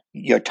think that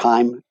your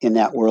time in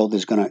that world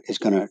is going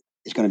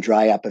to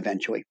dry up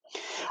eventually.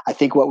 I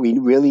think what we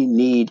really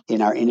need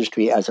in our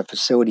industry as a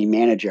facility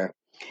manager,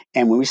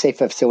 and when we say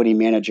facility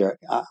manager,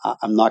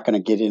 I'm not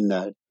going to get in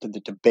the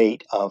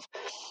debate of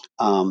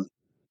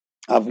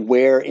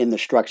where in the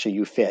structure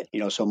you fit.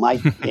 So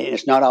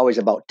it's not always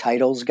about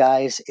titles,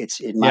 guys. It's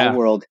in my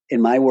world.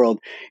 In my world,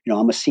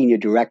 I'm a senior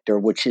director,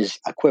 which is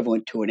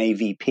equivalent to an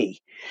AVP. You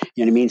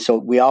know what I mean? So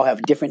we all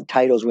have different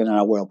titles within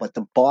our world. But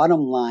the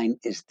bottom line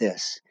is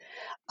this: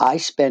 I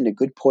spend a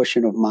good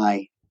portion of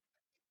my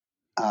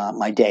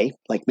day,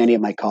 like many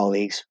of my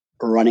colleagues,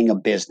 running a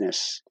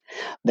business.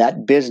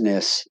 That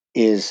business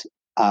is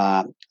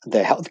the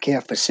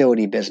healthcare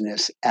facility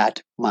business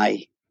at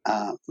my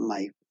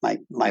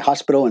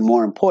hospital, and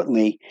more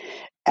importantly,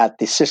 at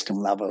the system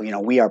level.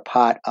 We are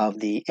part of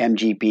the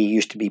MGB,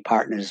 used to be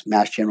Partners,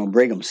 Mass General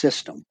Brigham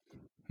system.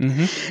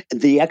 Mm-hmm.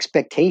 The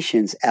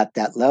expectations at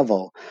that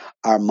level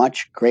are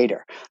much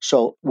greater.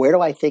 So where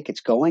do I think it's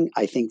going?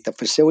 I think the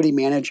facility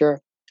manager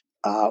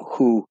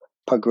who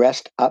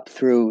progressed up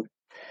through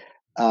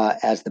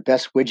as the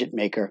best widget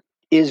maker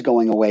is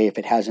going away, if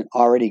it hasn't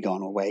already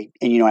gone away.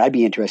 And I'd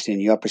be interested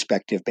in your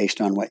perspective based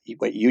on what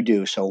you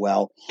do so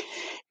well.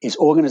 Is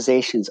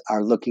organizations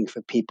are looking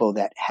for people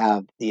that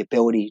have the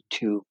ability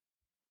to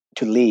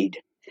lead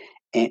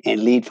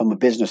and lead from a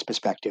business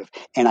perspective.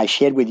 And I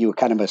shared with you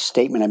kind of a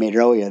statement I made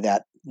earlier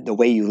that the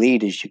way you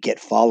lead is you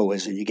get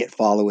followers, and you get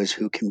followers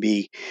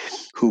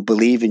who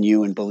believe in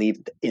you and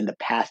believe in the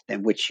path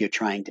in which you're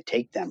trying to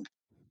take them.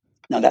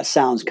 Now that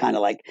sounds kind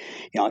of like,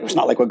 it's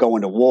not like we're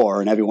going to war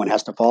and everyone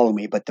has to follow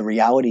me, but the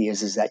reality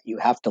is that you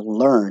have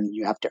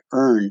to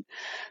earn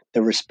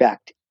the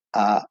respect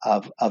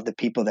of the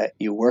people that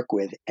you work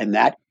with. And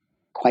that,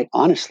 quite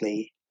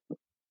honestly,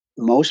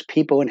 most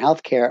people in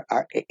healthcare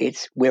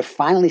we're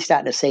finally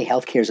starting to say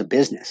healthcare is a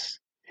business.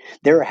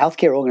 There are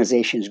healthcare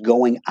organizations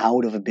going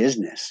out of a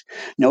business,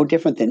 no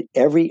different than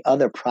every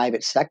other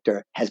private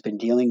sector has been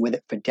dealing with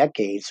it for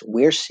decades.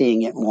 We're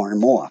seeing it more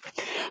and more.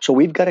 So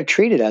we've got to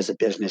treat it as a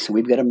business, and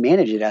we've got to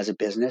manage it as a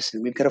business,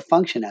 and we've got to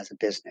function as a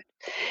business.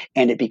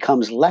 And it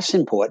becomes less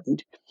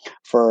important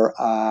for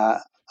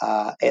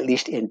at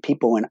least in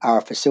people in our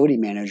facility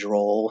manager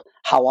role,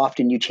 how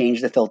often you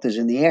change the filters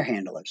in the air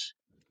handlers.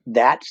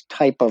 That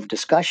type of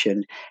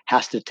discussion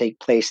has to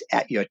take place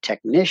at your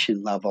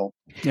technician level,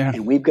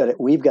 and we've got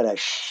to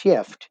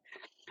shift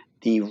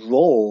the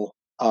role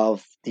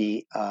of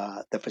the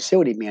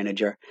facility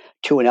manager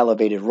to an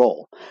elevated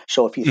role.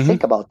 So if you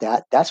think about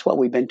that, that's what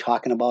we've been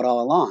talking about all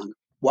along.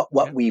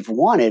 What we've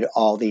wanted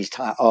all these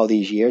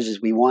years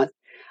is we want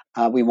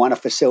a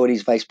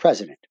facilities vice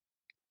president.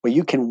 Well,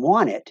 you can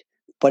want it,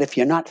 but if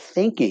you're not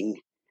thinking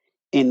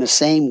in the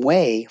same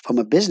way from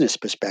a business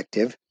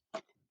perspective,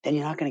 then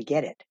you're not going to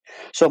get it.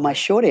 So my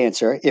short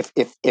answer, if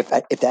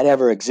that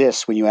ever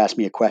exists, when you ask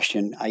me a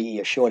question, i.e.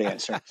 a short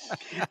answer,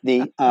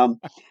 the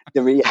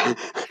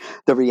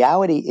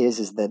reality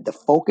is that the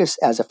focus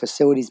as a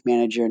facilities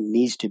manager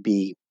needs to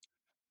be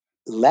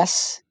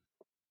less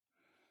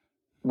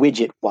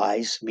widget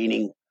wise,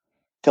 meaning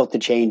filter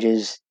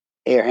changes,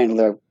 air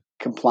handler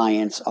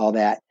compliance, all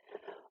that,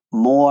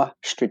 more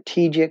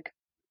strategic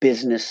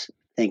business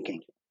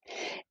thinking.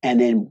 And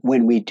then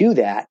when we do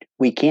that,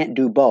 we can't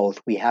do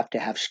both. We have to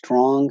have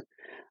strong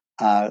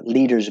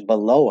leaders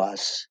below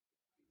us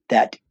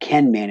that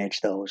can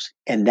manage those,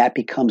 and that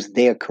becomes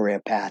their career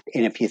path.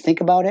 And if you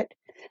think about it,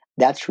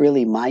 that's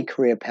really my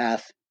career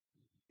path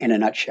in a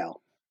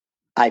nutshell.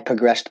 I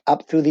progressed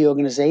up through the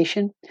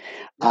organization.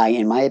 I,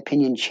 in my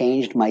opinion,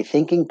 changed my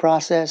thinking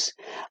process.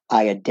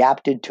 I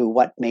adapted to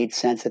what made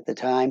sense at the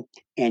time.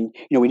 And,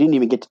 we didn't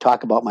even get to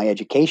talk about my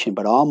education,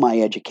 but all my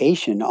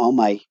education,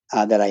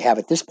 that I have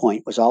at this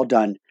point was all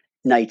done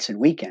nights and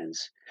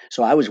weekends.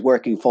 So I was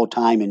working full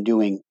time and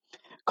doing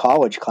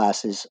college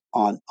classes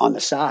on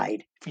the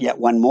side, yet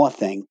one more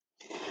thing.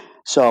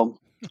 So,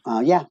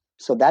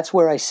 So that's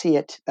where I see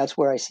it. That's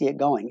where I see it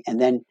going. And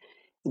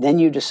then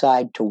you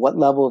decide to what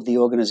level of the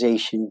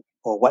organization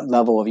or what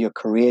level of your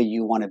career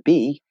you want to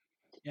be,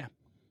 Yeah.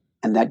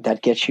 and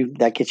that gets you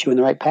in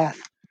the right path.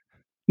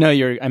 No,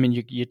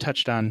 you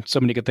touched on so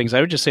many good things. I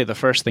would just say the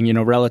first thing,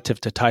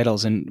 relative to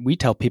titles, and we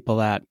tell people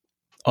that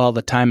all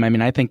the time. I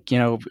mean, I think,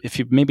 if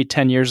you maybe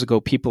 10 years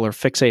ago, people are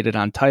fixated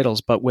on titles,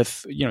 but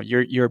with,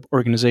 your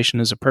organization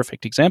is a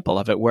perfect example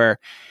of it, where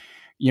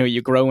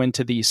you grow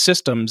into these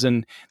systems,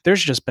 and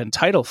there's just been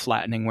title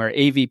flattening where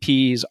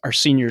AVPs are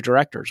senior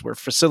directors, where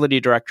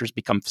facility directors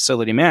become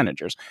facility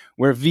managers,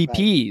 where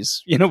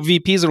VPs, right.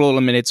 VPs are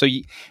eliminated. So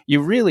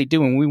you really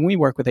do. And when we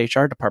work with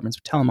HR departments,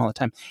 we tell them all the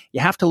time,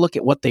 you have to look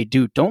at what they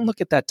do. Don't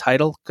look at that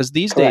title, because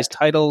these days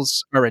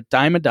titles are a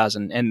dime a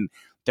dozen and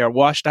they're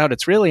washed out.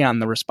 It's really on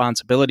the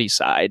responsibility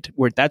side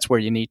that's where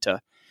you need to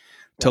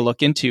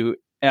look into.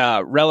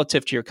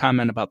 Relative to your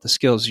comment about the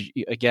skills,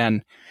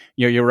 again,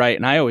 you're right,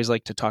 and I always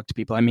like to talk to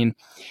people. I mean,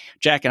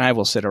 Jack and I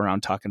will sit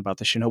around talking about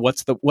this.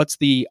 What's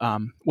the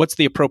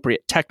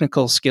appropriate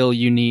technical skill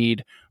you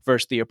need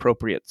versus the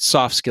appropriate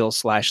soft skill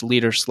 /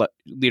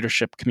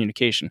 leadership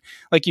communication.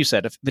 Like you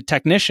said, if the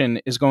technician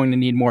is going to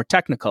need more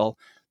technical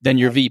than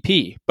your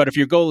VP, but if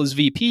your goal is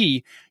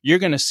VP, you're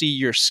going to see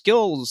your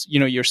skills,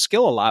 your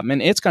skill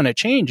allotment, it's going to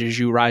change as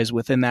you rise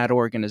within that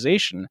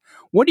organization.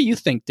 What do you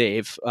think,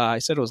 Dave? I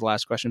said it was the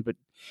last question, but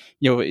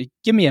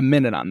give me a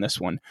minute on this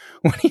one.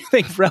 What do you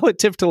think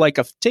relative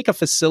to take a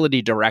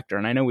facility director?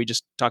 And I know we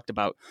just talked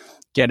about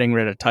getting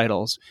rid of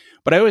titles,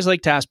 but I always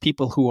like to ask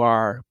people who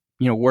are,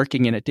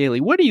 working in it daily,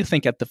 what do you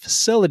think at the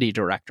facility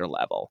director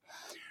level,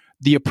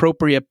 the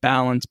appropriate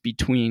balance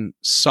between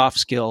soft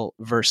skill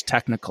versus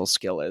technical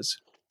skill is?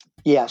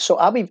 Yeah, so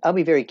I'll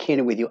be very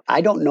candid with you.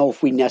 I don't know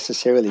if we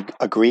necessarily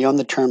agree on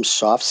the term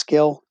soft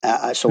skill.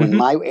 So in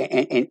my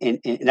and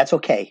that's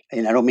okay,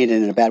 and I don't mean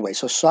it in a bad way.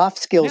 So soft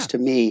skills to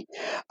me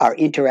are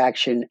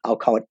interaction. I'll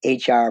call it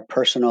HR,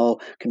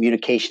 personal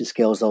communication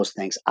skills. Those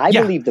things. I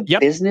believe the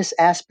business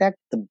aspect,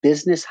 the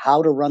business,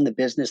 how to run the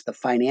business, the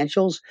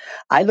financials.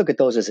 I look at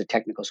those as a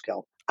technical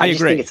skill. I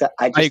agree.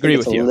 I agree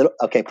with you.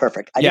 Okay,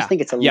 perfect. I just think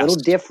it's a little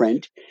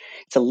different.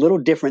 It's a little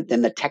different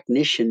than the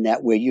technician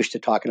that we're used to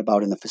talking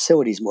about in the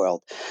facilities world.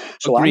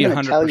 So agree, I'm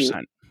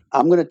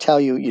going to tell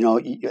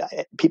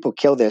you, people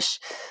kill this.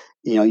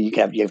 You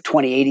have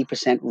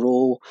 20-80%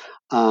 rule,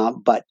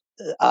 but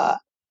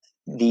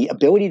the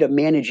ability to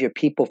manage your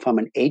people from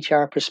an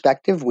HR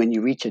perspective when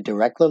you reach a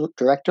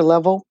director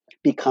level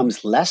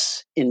becomes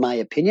less, in my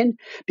opinion,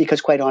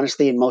 because quite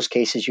honestly, in most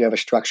cases, you have a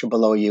structure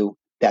below you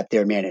that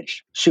they're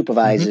managed,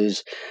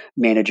 supervisors,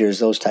 managers,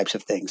 those types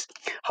of things.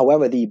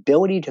 However, the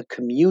ability to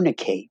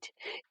communicate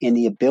and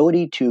the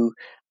ability to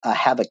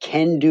have a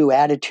can-do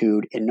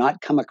attitude and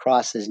not come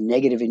across as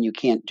negative and you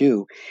can't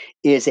do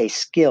is a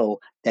skill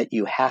that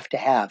you have to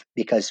have,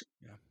 because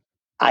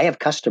I have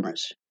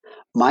customers.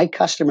 My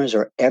customers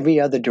are every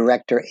other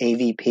director,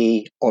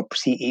 AVP, or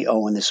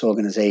CEO in this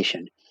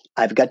organization.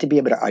 I've got to be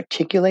able to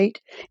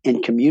articulate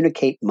and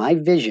communicate my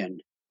vision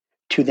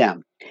to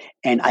them.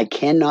 And I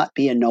cannot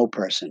be a no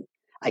person.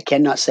 I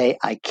cannot say,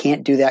 I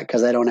can't do that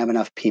because I don't have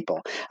enough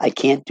people. I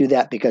can't do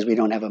that because we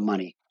don't have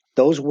money.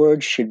 Those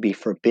words should be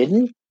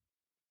forbidden,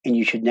 and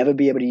you should never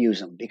be able to use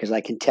them, because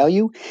I can tell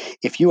you,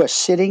 if you are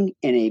sitting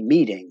in a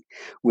meeting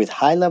with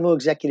high-level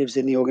executives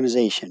in the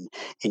organization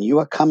and you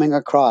are coming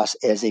across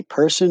as a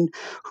person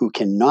who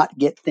cannot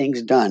get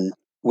things done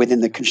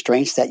within the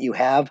constraints that you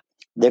have,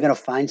 they're going to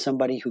find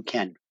somebody who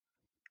can,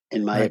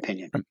 in my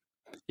opinion.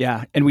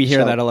 Yeah, and we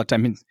hear that all the time.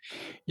 I mean,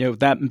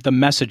 that the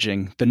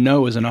messaging, the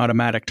no is an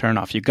automatic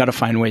turnoff. You've got to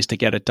find ways to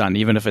get it done,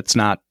 even if it's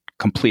not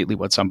completely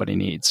what somebody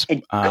needs.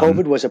 And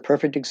COVID was a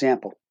perfect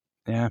example.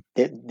 Yeah.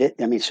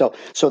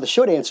 So the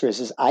short answer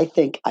is I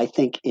think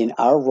in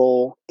our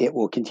role, it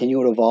will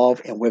continue to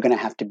evolve, and we're going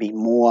to have to be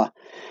more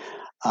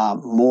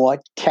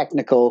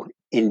technical.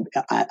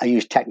 I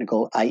use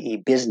technical, i.e.,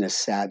 business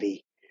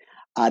savvy.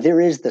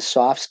 There is the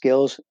soft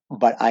skills,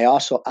 but I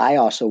also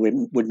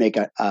would make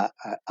a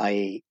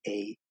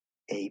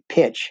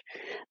pitch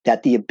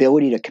that the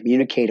ability to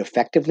communicate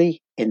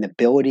effectively and the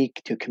ability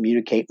to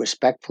communicate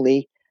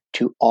respectfully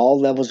to all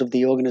levels of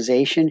the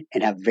organization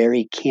and have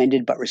very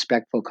candid but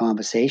respectful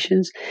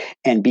conversations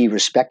and be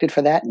respected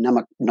for that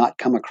and not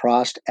come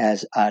across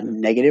as a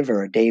negative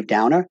or a Dave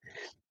Downer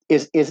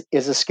is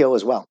a skill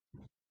as well.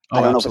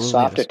 I don't know if it's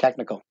soft or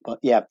technical, but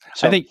yeah.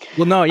 So I think,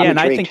 and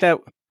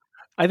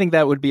I think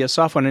that would be a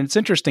soft one. And it's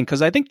interesting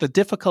because I think the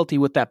difficulty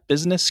with that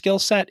business skill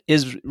set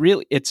is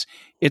really it's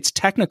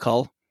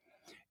technical,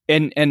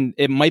 and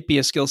it might be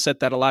a skill set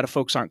that a lot of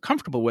folks aren't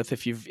comfortable with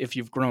if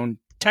you've grown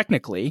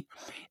technically.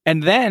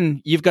 And then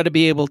you've got to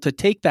be able to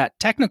take that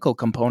technical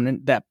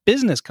component, that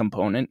business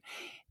component,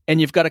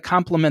 and you've got to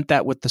complement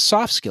that with the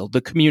soft skill,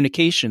 the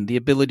communication, the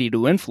ability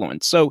to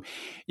influence. So,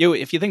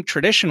 if you think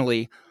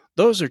traditionally,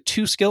 those are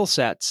two skill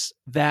sets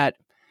that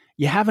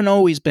you haven't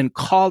always been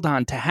called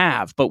on to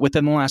have, but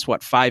within the last,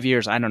 5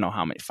 years, I don't know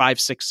how many, 5,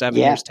 6, 7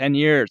 years, 10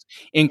 years,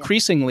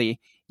 increasingly,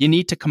 you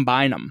need to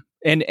combine them.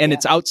 And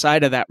it's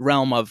outside of that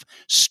realm of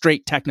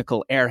straight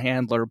technical air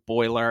handler,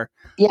 boiler,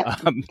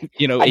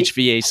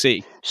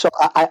 HVAC. So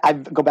I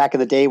go back in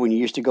the day when you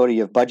used to go to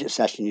your budget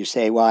session, you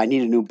say, well, I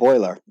need a new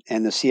boiler.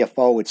 And the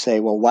CFO would say,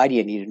 well, why do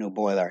you need a new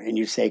boiler? And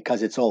you say,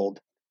 because it's old.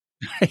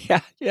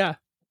 Yeah,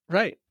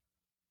 right.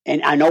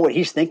 And I know what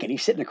he's thinking.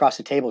 He's sitting across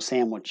the table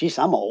saying, well, geez,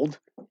 I'm old.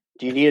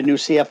 Do you need a new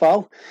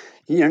CFO?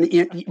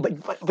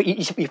 But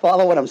you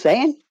follow what I'm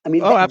saying? I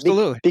mean,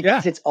 absolutely.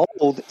 Because it's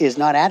old is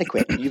not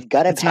adequate. You've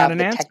got to have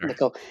the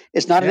technical.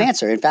 It's not an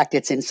answer. In fact,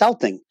 it's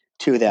insulting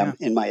to them,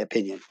 in my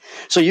opinion.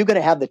 So you've got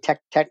to have the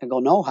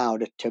technical know-how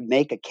to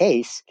make a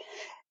case.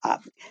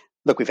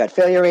 Look, we've had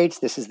failure rates.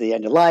 This is the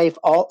end of life.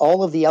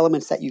 All of the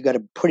elements that you got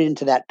to put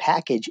into that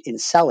package and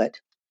sell it.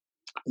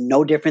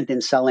 No different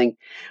than selling.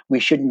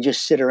 We shouldn't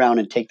just sit around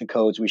and take the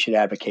codes. We should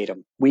advocate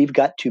them. We've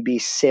got to be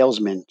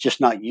salesmen,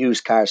 just not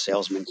used car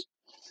salesmen.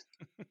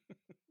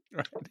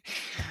 Right.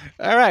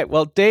 All right.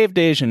 Well, Dave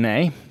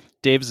Desjardins.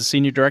 Dave is the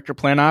Senior Director of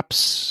Plant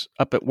Ops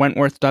up at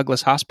Wentworth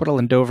Douglas Hospital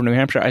in Dover, New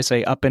Hampshire. I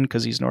say up in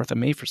because he's north of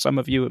me. For some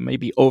of you, it may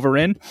be over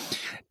in.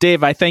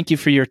 Dave, I thank you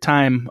for your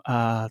time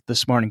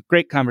this morning.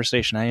 Great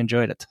conversation. I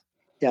enjoyed it.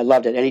 Yeah, I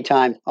loved it.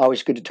 Anytime.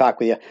 Always good to talk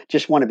with you.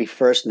 Just want to be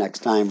first next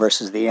time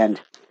versus the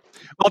end.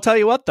 I'll tell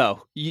you what,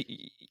 though.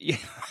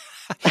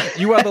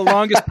 You are the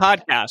longest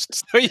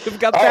podcast, so you've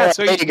got that. Right,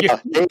 so there you go.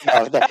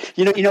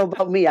 You know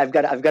about me. I've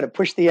got to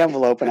push the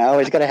envelope, and I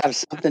always got to have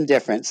something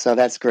different. So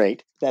that's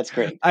great. That's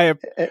great. I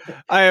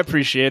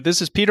appreciate it.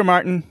 This is Peter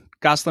Martin,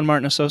 Gosselin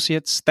Martin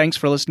Associates. Thanks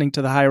for listening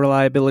to the High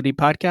Reliability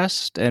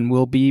Podcast, and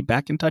we'll be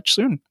back in touch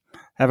soon.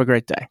 Have a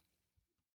great day.